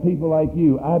program, people like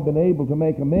you, I've been able to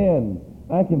make amends.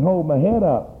 I can hold my head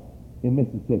up in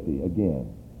Mississippi again.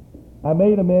 I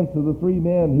made amends to the 3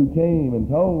 men who came and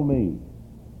told me.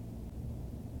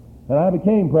 And I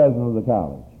became president of the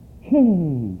college.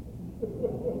 And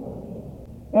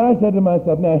I said to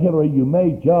myself, now, Hillary, you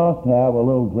may just have a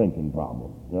little drinking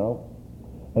problem, you know,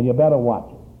 and you better watch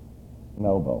it.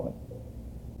 No, boy.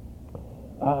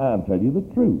 I'm telling you the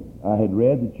truth. I had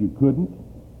read that you couldn't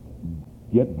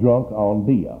get drunk on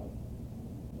beer.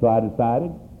 So I decided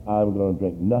I was going to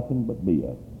drink nothing but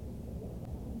beer.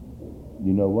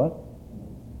 You know what?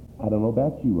 I don't know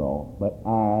about you all, but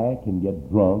I can get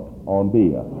drunk on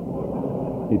beer.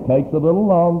 It takes a little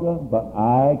longer, but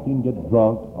I can get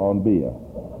drunk on beer.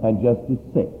 And just as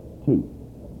sick, too.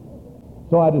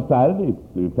 So I decided if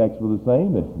the effects were the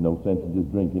same, there's no sense in just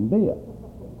drinking beer.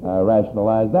 I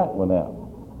rationalized that one out.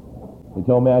 They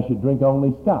told me I should drink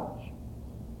only scotch.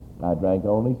 I drank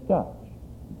only scotch.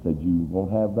 They said you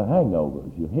won't have the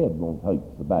hangovers. Your head won't hurt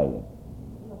so bad.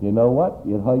 You know what?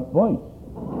 It hurt worse.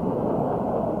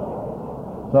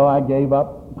 So I gave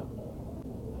up.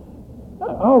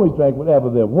 I always drank whatever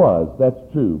there was, that's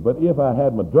true. But if I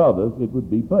had my druthers, it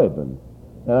would be bourbon.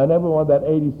 And I never wanted that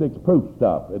 86 proof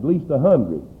stuff, at least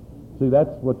 100. See,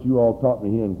 that's what you all taught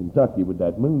me here in Kentucky with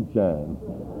that moonshine.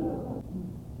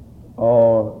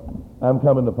 Oh, I'm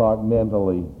coming apart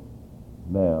mentally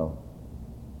now.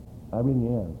 I really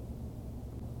am.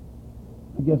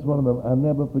 I guess one of them, I'll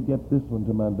never forget this one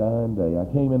to my dying day. I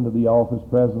came into the office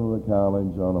president of the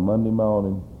college on a Monday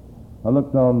morning. I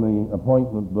looked on the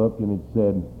appointment book and it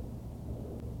said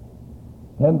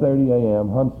 10:30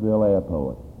 a.m., Huntsville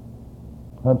Airport.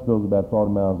 Huntsville's about 40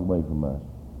 miles away from us.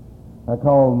 I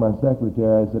called my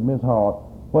secretary. I said, Miss Hart,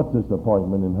 what's this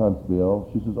appointment in Huntsville?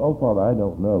 She says, oh, Father, I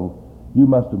don't know. You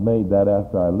must have made that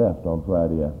after I left on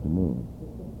Friday afternoon.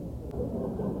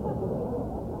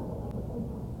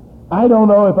 I don't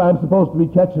know if I'm supposed to be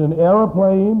catching an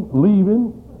airplane,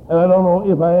 leaving, and I don't know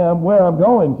if I am where I'm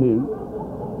going to.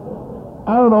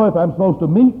 I don't know if I'm supposed to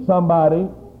meet somebody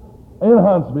in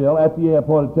Huntsville at the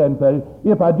airport at 10:30.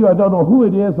 If I do, I don't know who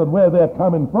it is and where they're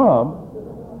coming from.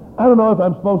 I don't know if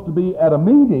I'm supposed to be at a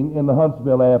meeting in the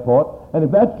Huntsville airport, and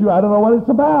if that's true, I don't know what it's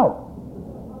about.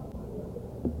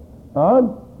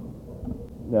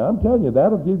 Now, I'm telling you,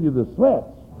 that'll give you the sweats.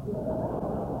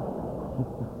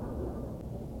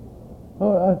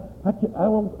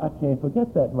 I can't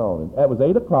forget that morning. It was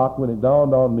 8 o'clock when it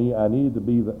dawned on me I needed to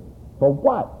be for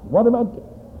what? What am I doing?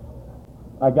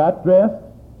 I got dressed.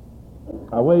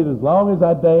 I waited as long as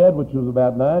I dared, which was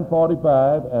about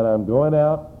 9:45, and I'm going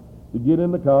out to get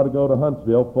in the car to go to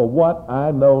Huntsville for what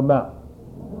I know not.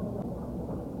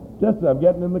 Just as I'm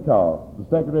getting in the car, the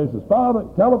secretary says, Father,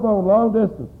 telephone long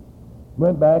distance.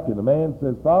 Went back, and the man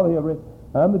says, Father Hillary,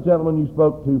 I'm the gentleman you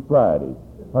spoke to Friday.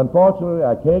 Unfortunately,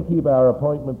 I can't keep our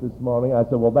appointment this morning. I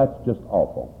said, well, that's just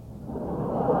awful.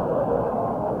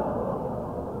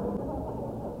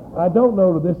 I don't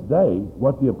know to this day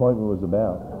what the appointment was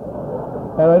about.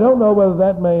 And I don't know whether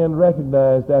that man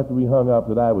recognized after we hung up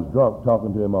that I was drunk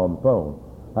talking to him on the phone.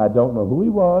 I don't know who he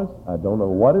was. I don't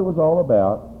know what it was all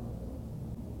about.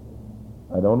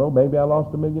 I don't know. Maybe I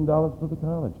lost $1 million for the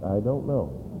college. I don't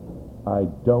know. I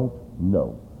don't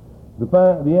know.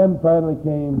 The end finally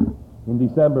came in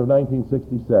December of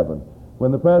 1967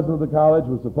 when the president of the college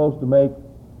was supposed to make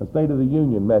a State of the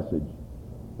Union message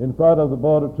in front of the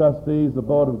Board of Trustees, the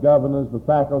Board of Governors, the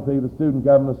faculty, the Student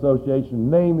Government Association,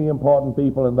 name the important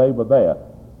people, and they were there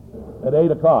at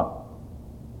 8 o'clock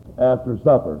after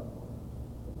supper.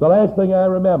 The last thing I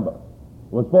remember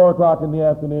was 4 o'clock in the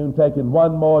afternoon, taking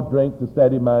one more drink to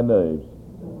steady my nerves.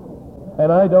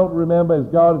 And I don't remember, as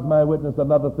God is my witness,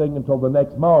 another thing until the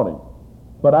next morning.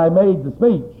 But I made the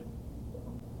speech.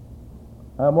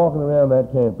 I'm walking around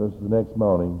that campus the next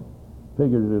morning,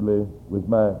 figuratively, with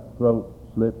my throat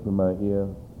slit from my ear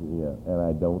to ear, and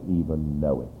I don't even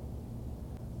know it.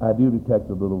 I do detect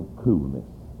a little coolness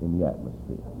in the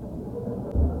atmosphere.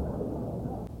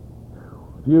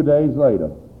 A few days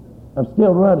later, I'm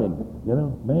still running, you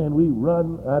know. Man, we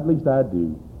run, at least I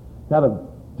do, kind of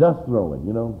dust throwing,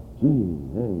 you know. Gee,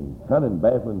 hey, cunning,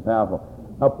 baffling, powerful.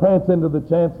 I prance into the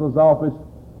chancellor's office,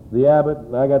 the abbot,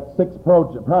 and I got 6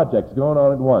 projects going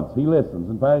on at once. He listens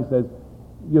and finally says,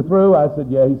 "You through?" I said,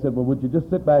 "Yeah." He said, "Well, would you just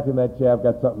sit back in that chair? I've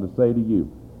got something to say to you."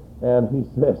 And he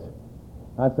says,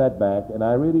 I sat back, and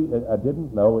I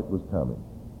didn't know it was coming.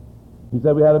 He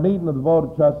said, "We had a meeting of the Board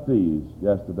of Trustees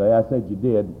yesterday." I said, "You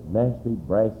did?" Nasty,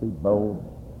 brassy, bold.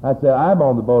 I said, "I'm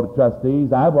on the Board of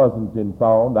Trustees. I wasn't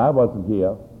informed. I wasn't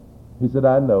here." He said,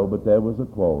 "I know, but there was a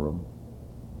quorum."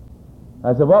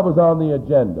 I said, "What was on the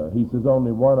agenda?" He says,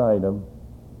 "Only one item,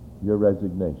 your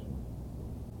resignation."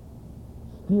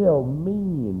 Still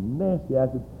mean and nasty. I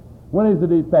said, "When is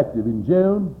it effective? In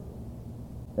June?"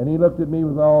 And he looked at me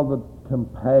with all the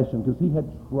compassion, because he had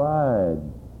tried.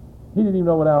 He didn't even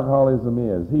know what alcoholism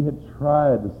is. He had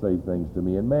tried to say things to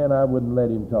me, and man, I wouldn't let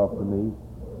him talk to me.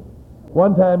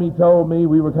 One time he told me,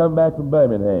 we were coming back from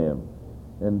Birmingham,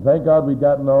 and thank God we'd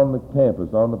gotten on the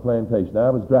campus, on the plantation. I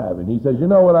was driving. He says, "You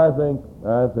know what I think?"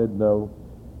 I said, "No."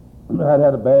 I'd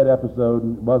had a bad episode,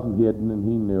 and it wasn't hidden, and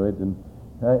he knew it. And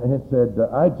I said,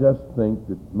 "I just think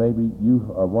that maybe you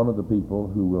are one of the people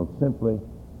who will simply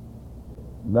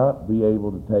not be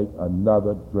able to take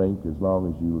another drink as long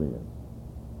as you live."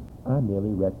 I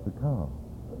nearly wrecked the car.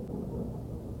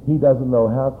 He doesn't know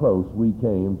how close we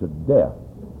came to death.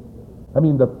 I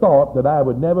mean, the thought that I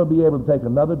would never be able to take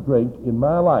another drink in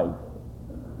my life.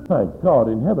 My God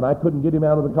in heaven, I couldn't get him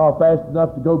out of the car fast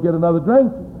enough to go get another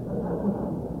drink.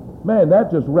 Man, that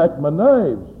just wrecked my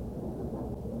nerves.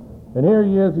 And here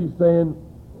he is, he's saying,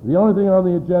 "The only thing on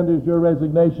the agenda is your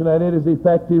resignation, and it is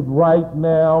effective right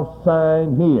now.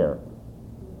 Sign here.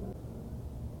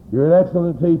 You're an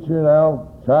excellent teacher, and I'll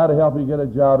try to help you get a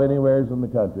job anywhere in the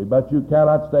country, but you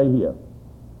cannot stay here.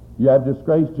 You have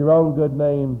disgraced your own good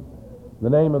name, the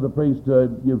name of the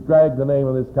priesthood. You've dragged the name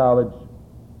of this college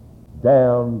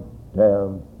down.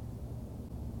 You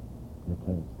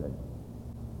can't stay."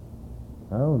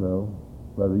 I don't know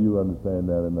whether you understand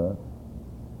that or not,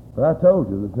 but I told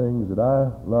you the things that I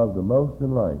love the most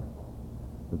in life.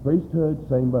 The priesthood,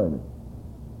 St. Bernard.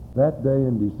 That day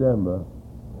in December,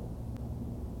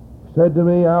 said to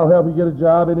me, "I'll help you get a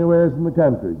job anywhere in the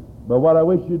country, but what I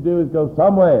wish you'd do is go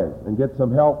somewhere and get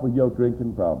some help with your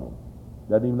drinking problem."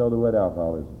 Doesn't even know the word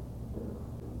alcoholism.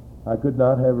 I could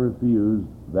not have refused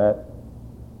that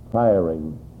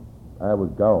firing. I was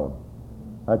gone.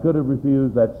 I could have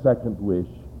refused that second wish.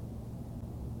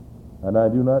 And I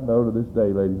do not know to this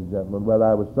day, ladies and gentlemen, whether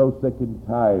I was so sick and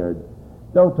tired.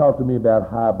 Don't talk to me about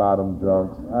high-bottom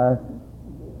drunks.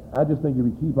 I just think if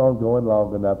you keep on going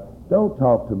long enough, don't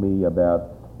talk to me about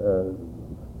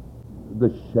the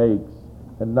shakes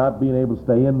and not being able to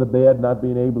stay in the bed, not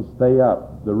being able to stay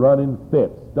up, the running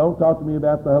fits. Don't talk to me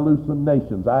about the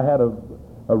hallucinations. I had a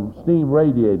steam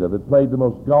radiator that played the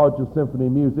most gorgeous symphony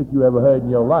music you ever heard in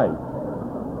your life.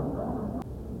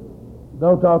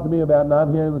 Don't talk to me about not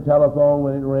hearing the telephone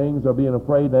when it rings or being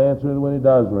afraid to answer it when it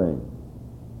does ring.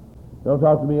 Don't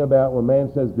talk to me about when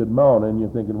man says good morning, you're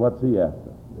thinking, what's he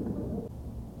after?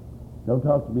 Don't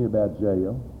talk to me about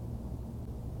jail.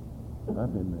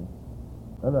 I've been there.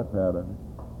 I'm not proud of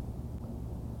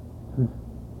it.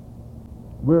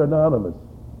 We're anonymous.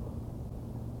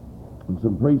 And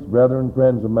some priest brethren,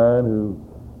 friends of mine who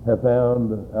have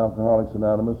found Alcoholics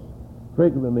Anonymous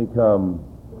frequently come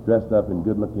dressed up in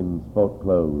good-looking sport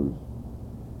clothes.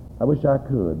 I wish I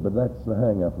could, but that's the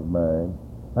hang-up of mine.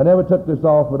 I never took this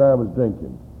off when I was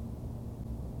drinking,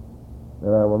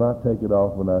 and I will not take it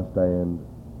off when I stand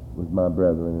with my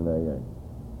brethren in AA.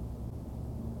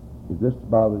 If this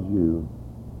bothers you,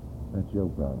 that's your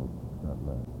problem, not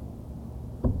mine.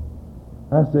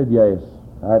 I said yes,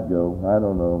 I'd go. I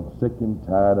don't know, sick and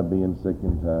tired of being sick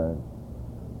and tired.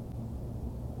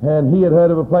 And he had heard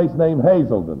of a place named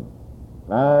Hazelden,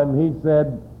 and he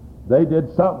said they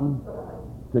did something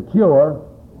to cure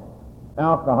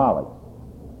alcoholics.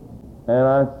 And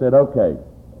I said, okay,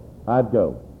 I'd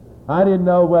go. I didn't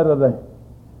know whether they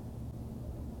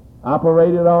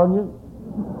operated on you,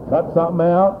 cut something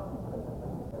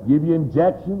out, give you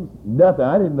injections, nothing.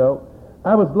 I didn't know.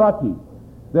 I was lucky.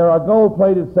 There are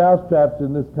gold-plated souse traps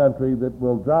in this country that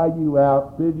will dry you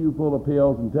out, fill you full of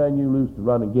pills, and turn you loose to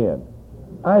run again.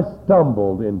 I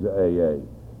stumbled into AA.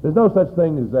 There's no such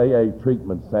thing as AA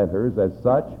treatment centers as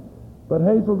such, but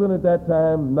Hazelden at that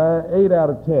time, 8 out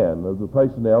of 10 of the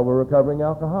personnel were recovering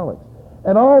alcoholics.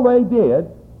 And all they did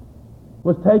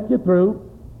was take you through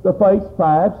the first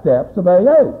 5 steps of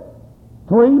AA.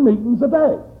 3 meetings a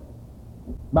day.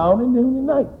 Morning, noon, and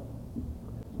night.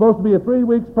 Supposed to be a 3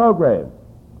 weeks program.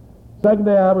 Second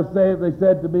day I was saved, they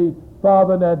said to me,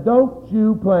 Father, now don't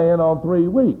you plan on 3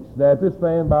 weeks. Now if this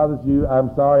plan bothers you,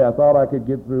 I'm sorry, I thought I could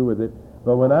get through with it.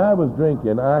 But when I was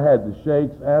drinking, I had the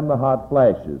shakes and the hot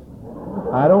flashes.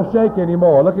 I don't shake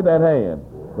anymore. Look at that hand.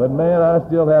 But man, I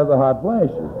still have the hot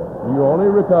flashes. You only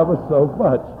recover so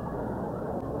much.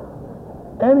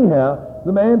 Anyhow,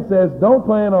 the man says, don't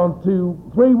plan on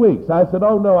 3 weeks. I said,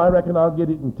 oh no, I reckon I'll get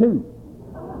it in 2.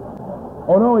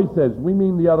 Oh no, he says, we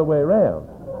mean the other way around.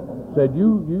 Said,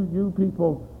 you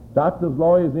people, doctors,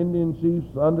 lawyers, Indian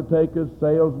chiefs, undertakers,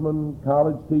 salesmen,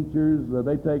 college teachers,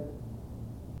 they take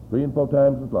 3 and 4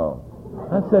 times as long.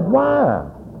 I said, why?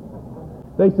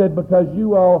 They said, because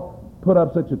you all put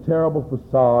up such a terrible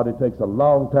facade, it takes a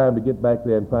long time to get back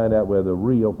there and find out where the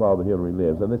real Father Hillary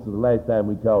lives. And this is the last time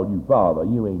we called you Father.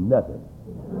 You ain't nothing.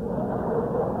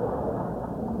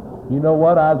 You know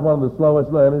what? I was one of the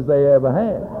slowest learners they ever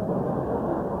had.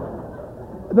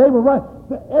 They were right.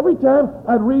 Every time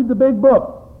I'd read the big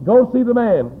book, go see the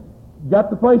man.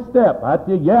 Got the first step. I'd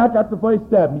say, yeah, I got the first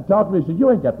step. And he talked to me. He said, you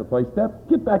ain't got the first step.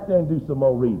 Get back there and do some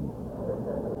more reading.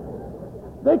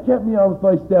 They kept me on the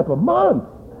first step a month.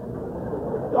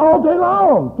 All day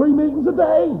long. 3 meetings a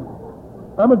day.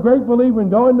 I'm a great believer in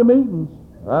going to meetings.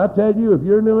 I tell you, if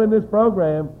you're new in this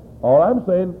program, all I'm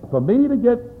saying, for me to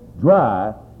get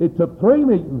dry, it took 3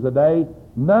 meetings a day,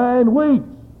 9 weeks.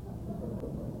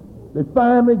 They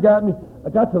finally got me. I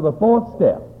got to the 4th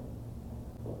step.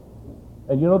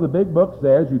 And you know, the big book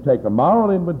says you take a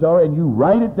moral inventory and you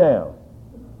write it down.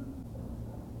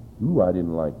 Ooh, I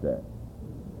didn't like that.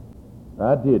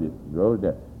 I did it. Wrote it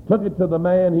down. Took it to the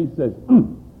man. He says,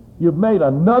 you've made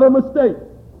another mistake.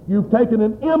 You've taken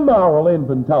an immoral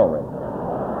inventory.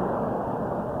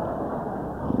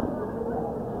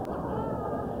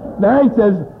 Now he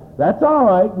says, that's all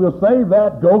right. We'll save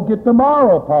that. Go get the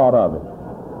moral part of it.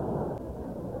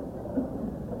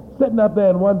 Sitting up there,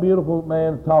 and one beautiful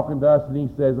man's talking to us, and he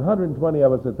says, 120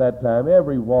 of us at that time,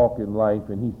 every walk in life,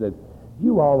 and he says,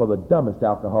 you all are the dumbest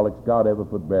alcoholics God ever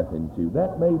put breath into.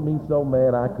 That made me so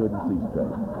mad I couldn't see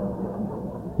straight.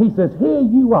 He says, here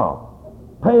you are,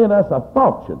 paying us a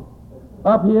fortune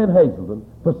up here in Hazleton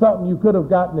for something you could have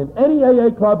gotten in any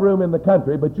AA club room in the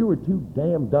country, but you were too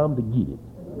damn dumb to get it.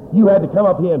 You had to come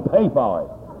up here and pay for it.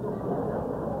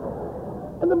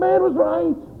 And the man was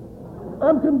right.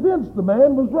 I'm convinced the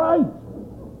man was right.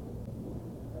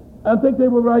 I think they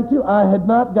were right too. I had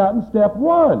not gotten step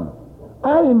 1.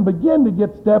 I didn't begin to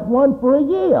get step 1 for a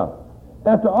year.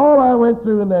 After all I went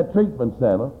through in that treatment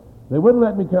center, they wouldn't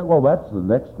let me come. Well, that's the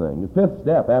next thing. The 5th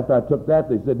step. After I took that,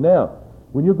 they said, now,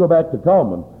 when you go back to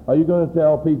Coleman, are you going to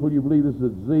tell people you believe this is a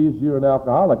disease, you're an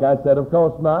alcoholic? I said, of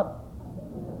course not.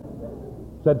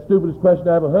 Said, stupidest question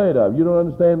I ever heard of. You don't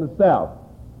understand the South.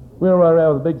 We don't run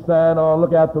around with a big sign on,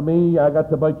 look out for me, I got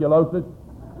tuberculosis.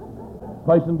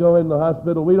 Person go in the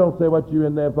hospital, we don't say what you're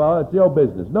in there for, it's your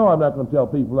business. No, I'm not going to tell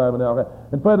people I'm an alcoholic.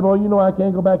 And furthermore, you know I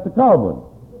can't go back to Coleman.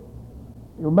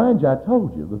 Remind you, I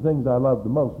told you, the things I love the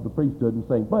most are the priesthood in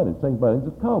St. Bernard. St. Bernard's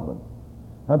at Coleman.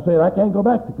 I'm saying I can't go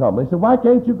back to Coleman. They said, why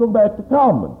can't you go back to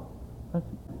Coleman? I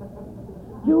said,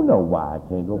 you know why I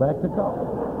can't go back to Coleman.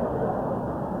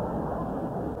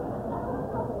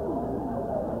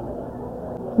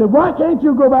 Said, why can't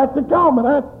you go back to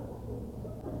Coleman?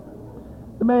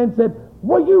 The man said,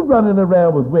 what are you running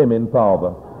around with women,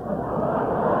 Father?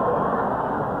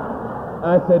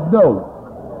 I said, no.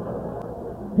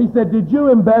 He said, did you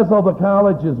embezzle the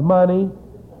college's money?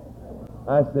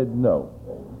 I said, no.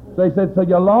 So he said, so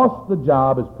you lost the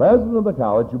job as president of the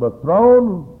college. You were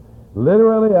thrown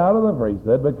literally out of the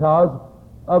priesthood because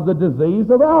of the disease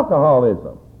of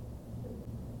alcoholism.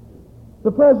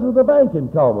 The president of the bank in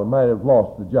Coleman might have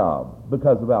lost the job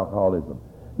because of alcoholism.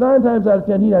 9 times out of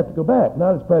 10, he'd have to go back,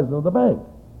 not as president of the bank,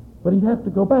 but he'd have to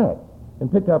go back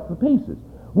and pick up the pieces.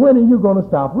 When are you going to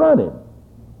stop running?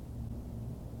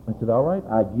 I said, all right,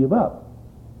 I give up.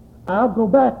 I'll go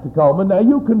back to Coleman. Now,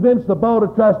 you convince the board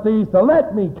of trustees to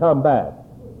let me come back.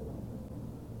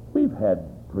 We've had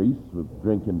priests with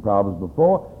drinking problems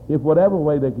before. If whatever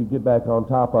way they could get back on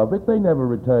top of it, they never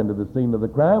returned to the scene of the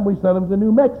crime. We sent them to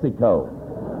New Mexico.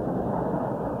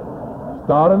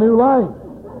 Start a new life.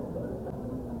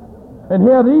 And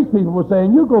here these people were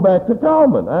saying, you go back to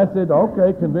Coleman. I said,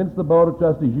 okay, convince the board of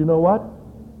trustees. You know what?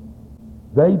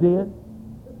 They did,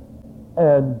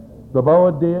 and the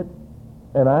board did,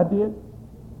 and I did.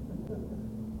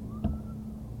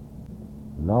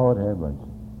 Lord have mercy.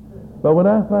 But when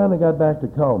I finally got back to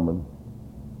Coleman,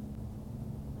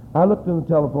 I looked in the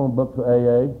telephone book for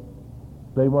AA.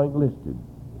 They weren't listed.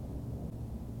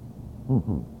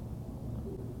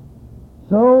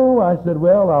 So I said,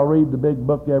 well, I'll read the big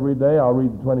book every day. I'll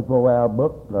read the 24-hour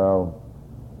book. I'll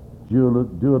do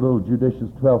a little judicious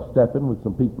 12-stepping with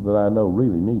some people that I know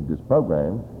really need this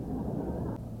program.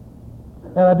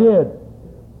 And I did.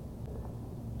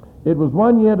 It was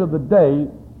 1 year to the day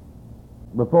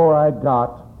before I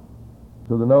got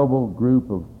to the noble group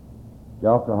of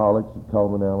alcoholics at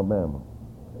Coleman, Alabama.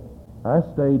 I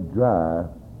stayed dry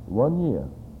 1 year,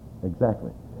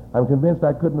 exactly. I'm convinced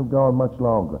I couldn't have gone much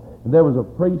longer. And there was a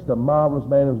priest, a marvelous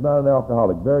man who was not an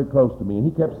alcoholic, very close to me, and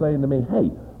he kept saying to me,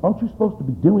 "Hey, aren't you supposed to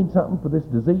be doing something for this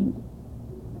disease?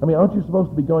 I mean, aren't you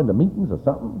supposed to be going to meetings or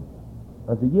something?"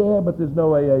 I said, "Yeah, but there's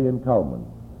no AA in Coleman."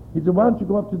 He said, "Why don't you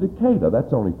go up to Decatur?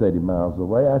 That's only 30 miles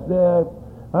away." I said, "Yeah,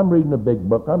 I'm reading a big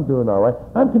book. I'm doing all right."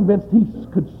 I'm convinced he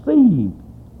could see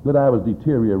that I was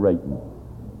deteriorating,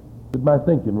 that my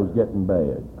thinking was getting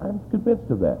bad. I'm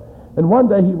convinced of that. And one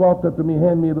day he walked up to me,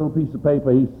 handed me a little piece of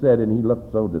paper. He said, and he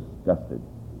looked so disgusted.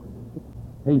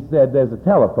 He said, "There's a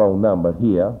telephone number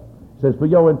here." He says, "For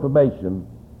your information,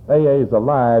 AA is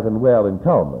alive and well in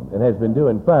Coleman and has been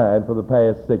doing fine for the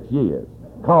past 6 years.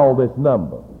 Call this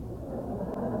number."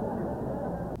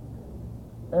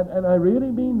 And I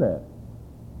really mean that.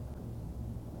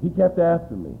 He kept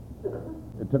after me.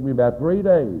 It took me about 3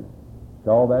 days to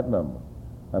call that number.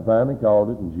 I finally called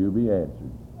it, and Juby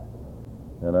answered.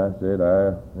 And I said,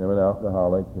 "I am an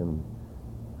alcoholic." And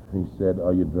he said,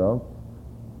 "Are you drunk?"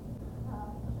 I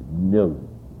said, "No."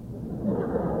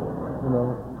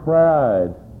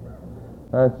 Cried.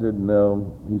 I said, "No."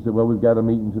 He said, "Well, we've got a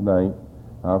meeting tonight.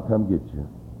 I'll come get you."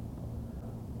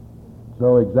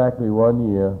 So exactly 1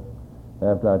 year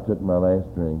after I took my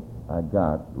last drink, I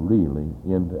got really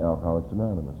into Alcoholics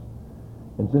Anonymous.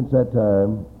 And since that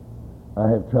time, I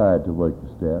have tried to work the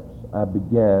steps. I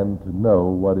began to know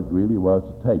what it really was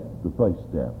to take the first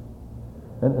step.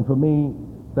 And for me,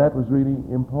 that was really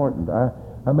important. I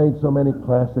made so many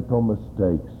classical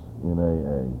mistakes in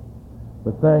AA.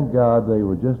 But thank God they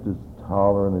were just as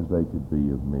tolerant as they could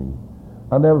be of me.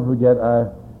 I'll never forget,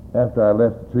 after I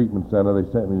left the treatment center, they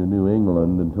sent me to New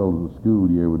England until the school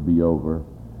year would be over.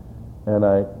 And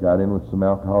I got in with some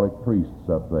alcoholic priests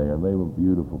up there, and they were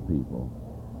beautiful people.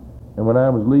 And when I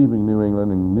was leaving New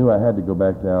England and knew I had to go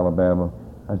back to Alabama,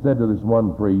 I said to this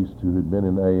one priest who had been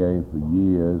in AA for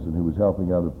years and who was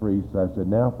helping other priests, I said,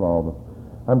 "Now, Father,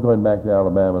 I'm going back to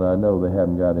Alabama, and I know they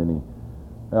haven't got any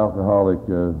alcoholic,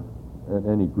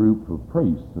 any group of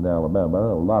priests in Alabama, but I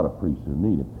know a lot of priests who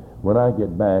need it. When I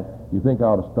get back, you think I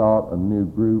ought to start a new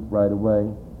group right away?"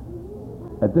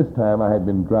 At this time, I had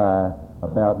been dry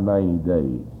about 90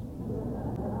 days.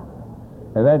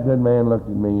 And that good man looked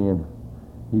at me and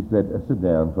he said, "Sit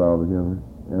down, Father Gilbert."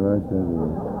 And I said,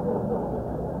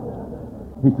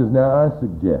 he says, "Now I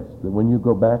suggest that when you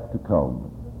go back to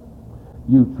Coleman,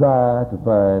 you try to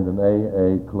find an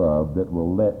AA club that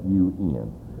will let you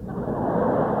in.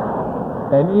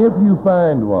 And if you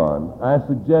find one, I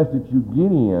suggest that you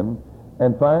get in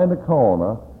and find a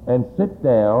corner and sit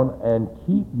down and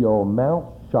keep your mouth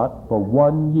shut for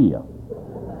 1 year."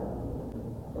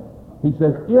 He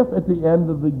says, "If at the end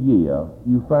of the year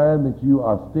you find that you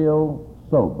are still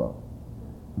sober,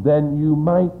 then you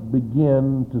might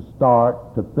begin to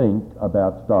start to think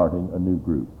about starting a new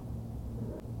group."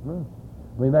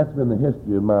 I mean, that's been the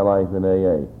history of my life in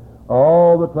AA.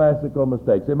 All the classical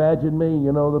mistakes. Imagine me,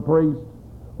 the priest.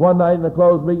 One night in a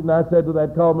closed meeting, I said to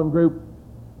that Coleman group,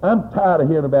 "I'm tired of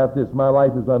hearing about this. My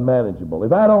life is unmanageable.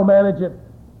 If I don't manage it,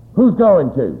 who's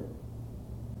going to?"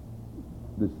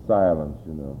 This silence,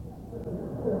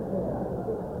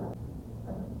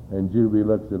 And Juby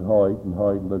looks at Hoyt, and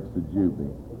Hoyt looks at Juby.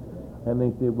 And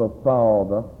they said, "Well,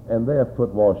 Father," and they're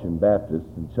foot-washing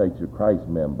Baptists and Church of Christ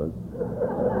members.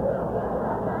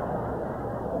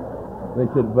 They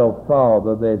said, "Well,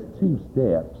 Father, there's 2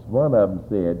 steps. One of them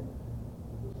said,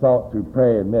 sought through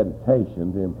prayer and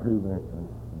meditation to improve our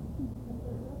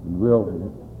will.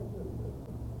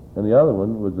 And the other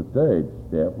one was the 3rd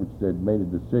step, which said, made a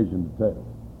decision to take."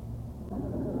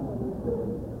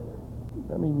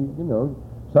 I mean,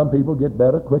 some people get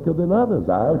better quicker than others.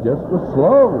 I just was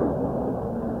slow.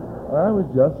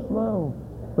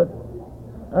 But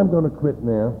I'm going to quit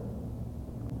now.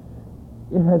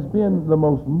 It has been the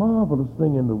most marvelous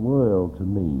thing in the world to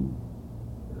me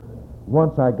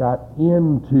once I got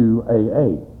into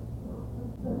AA.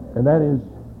 And that is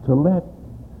to let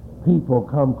people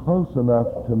come close enough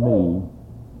to me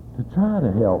to try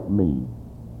to help me,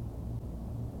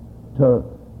 to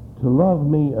love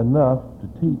me enough to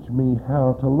teach me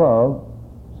how to love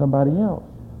somebody else.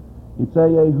 It's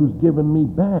AA who's given me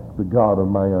back the God of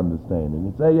my understanding.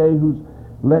 It's AA who's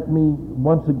let me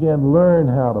once again learn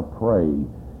how to pray.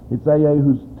 It's AA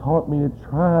who's taught me to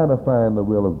try to find the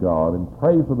will of God and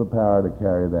pray for the power to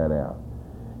carry that out.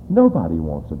 Nobody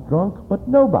wants a drunk, but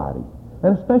nobody.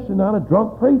 And especially not a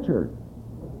drunk preacher.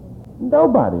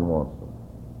 Nobody wants them.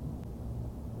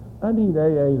 I need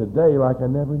AA today like I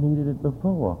never needed it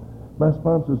before. My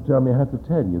sponsors tell me I have to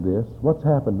tell you this. What's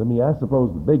happened to me, I suppose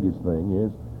the biggest thing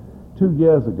is, 2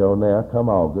 years ago now, come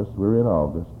August, we're in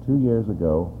August, 2 years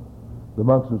ago, the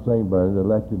monks of St. Bernard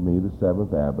elected me the 7th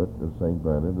abbot of St.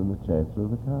 Bernard and the chancellor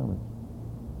of the college.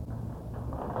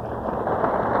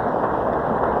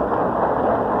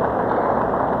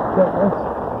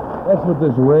 That's what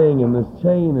this ring and this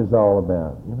chain is all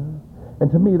about, you know.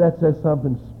 And to me, that says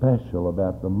something special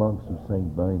about the monks of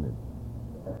St. Bernard.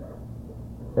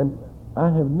 And I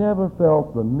have never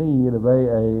felt the need of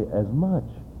AA as much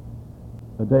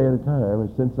a day at a time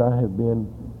as since I have been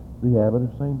the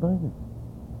abbot of St. Bernard.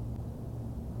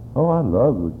 Oh, I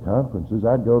love the conferences.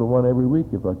 I'd go to one every week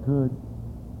if I could.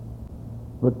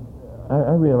 But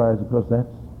I realize, of course,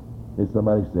 that's, as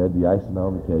somebody said, the icing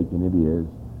on the cake, and it is.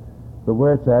 But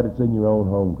where it's at, it's in your own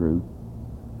home group.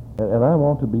 And I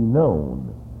want to be known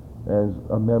as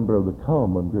a member of the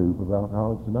Cullman group of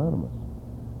Alcoholics Anonymous.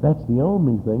 That's the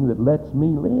only thing that lets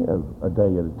me live a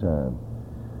day at a time.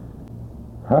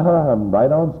 I'm right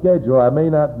on schedule. I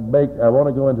want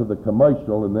to go into the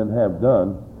commercial and then have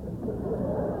done.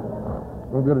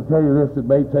 I'm going to tell you this, it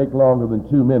may take longer than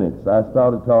 2 minutes. I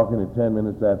started talking at 10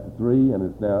 minutes after 3, and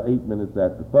it's now 8 minutes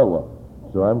after 4.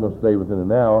 So I'm going to stay within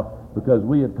an hour, because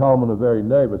we at Cullman are very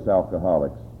nervous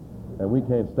alcoholics, and we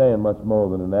can't stand much more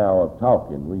than an hour of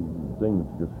talking. Things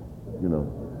just, you know.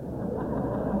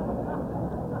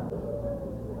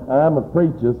 I'm a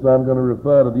preacher, so I'm going to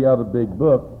refer to the other big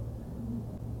book.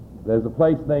 There's a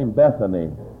place named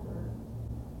Bethany,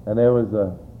 and there was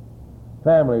a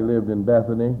family lived in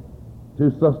Bethany,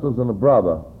 2 sisters and a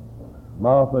brother,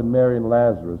 Martha and Mary and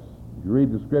Lazarus. If you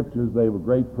read the scriptures, they were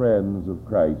great friends of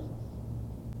Christ,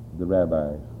 the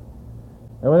rabbis.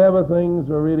 And whenever things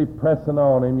were really pressing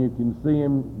on him, you can see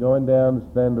him going down to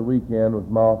spend a weekend with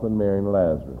Martha and Mary and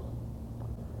Lazarus.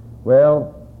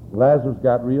 Well, Lazarus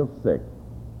got real sick.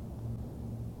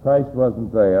 Christ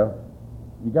wasn't there.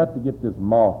 You got to get this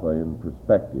Martha in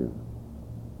perspective.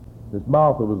 This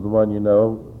Martha was the one, you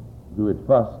know, who had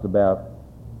fussed about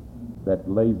that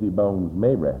lazy bones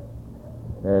Mary.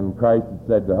 And Christ had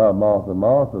said to her, Martha,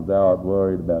 Martha, thou art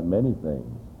worried about many things.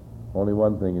 Only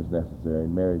one thing is necessary,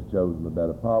 and Mary's chosen the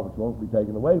better part, which won't be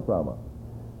taken away from her.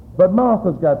 But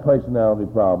Martha's got personality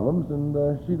problems, and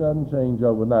she doesn't change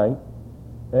overnight.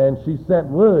 And she sent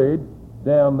word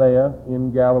down there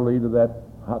in Galilee to that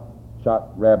hot-shot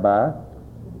rabbi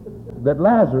that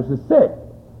Lazarus is sick.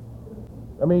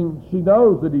 I mean, she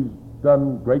knows that he's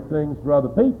done great things for other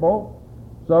people,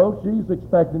 so she's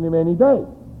expecting him any day.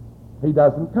 He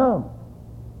doesn't come.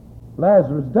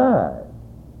 Lazarus died.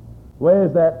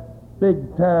 Where's that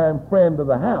big-time friend of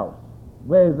the house?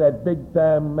 Where's that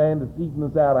big-time man that's eating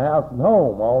us out of house and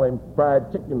home? All them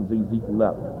fried chickens he's eating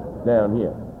up down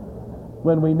here.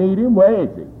 When we need him, where is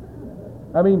he?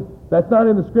 I mean, that's not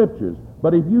in the scriptures.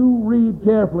 But if you read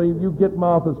carefully, you get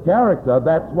Martha's character.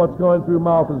 That's what's going through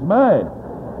Martha's mind.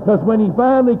 Because when he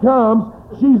finally comes,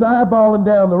 she's eyeballing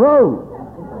down the road.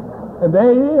 And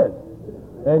there he is.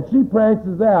 And she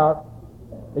prances out,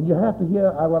 and you have to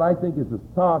hear what I think is the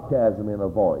sarcasm in her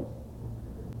voice.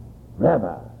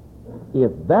 Rabbi,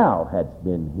 if thou hadst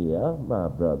been here, my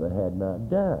brother had not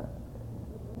died.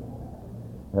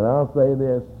 And I'll say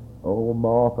this, old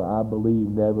Martha, I believe,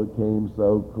 never came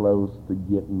so close to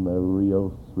getting a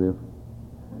real swift.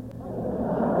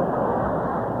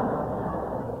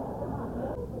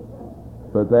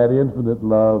 But that infinite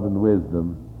love and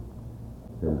wisdom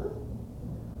is,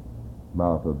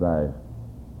 Martha, thy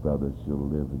brother shall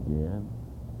live again.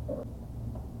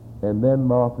 And then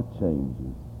Martha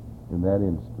changes in that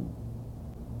instant.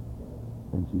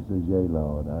 And she says, yea,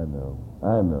 Lord, I know.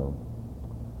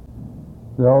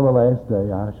 That on the last day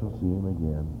I shall see him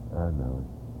again. I know it.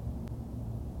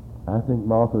 I think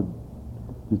Martha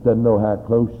just doesn't know how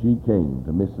close she came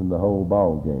to missing the whole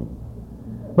ball game.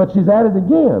 But she's at it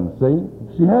again, see?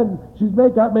 She's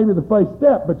got maybe the first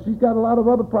step, but she's got a lot of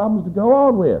other problems to go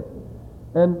on with.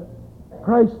 And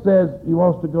Christ says he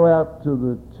wants to go out to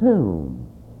the tomb.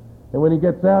 And when he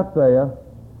gets out there,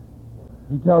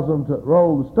 he tells them to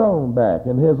roll the stone back.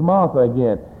 And here's Martha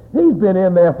again. He's been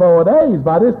in there 4 days.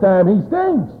 By this time, he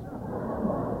stinks.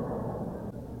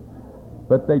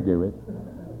 But they do it.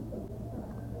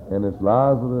 And it's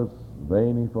Lazarus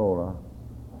veni fora.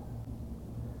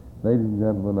 Ladies and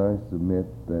gentlemen, I submit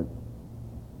that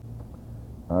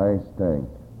I stink.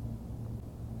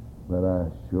 But I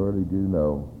surely do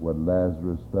know what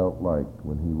Lazarus felt like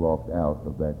when he walked out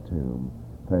of that tomb.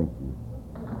 Thank you.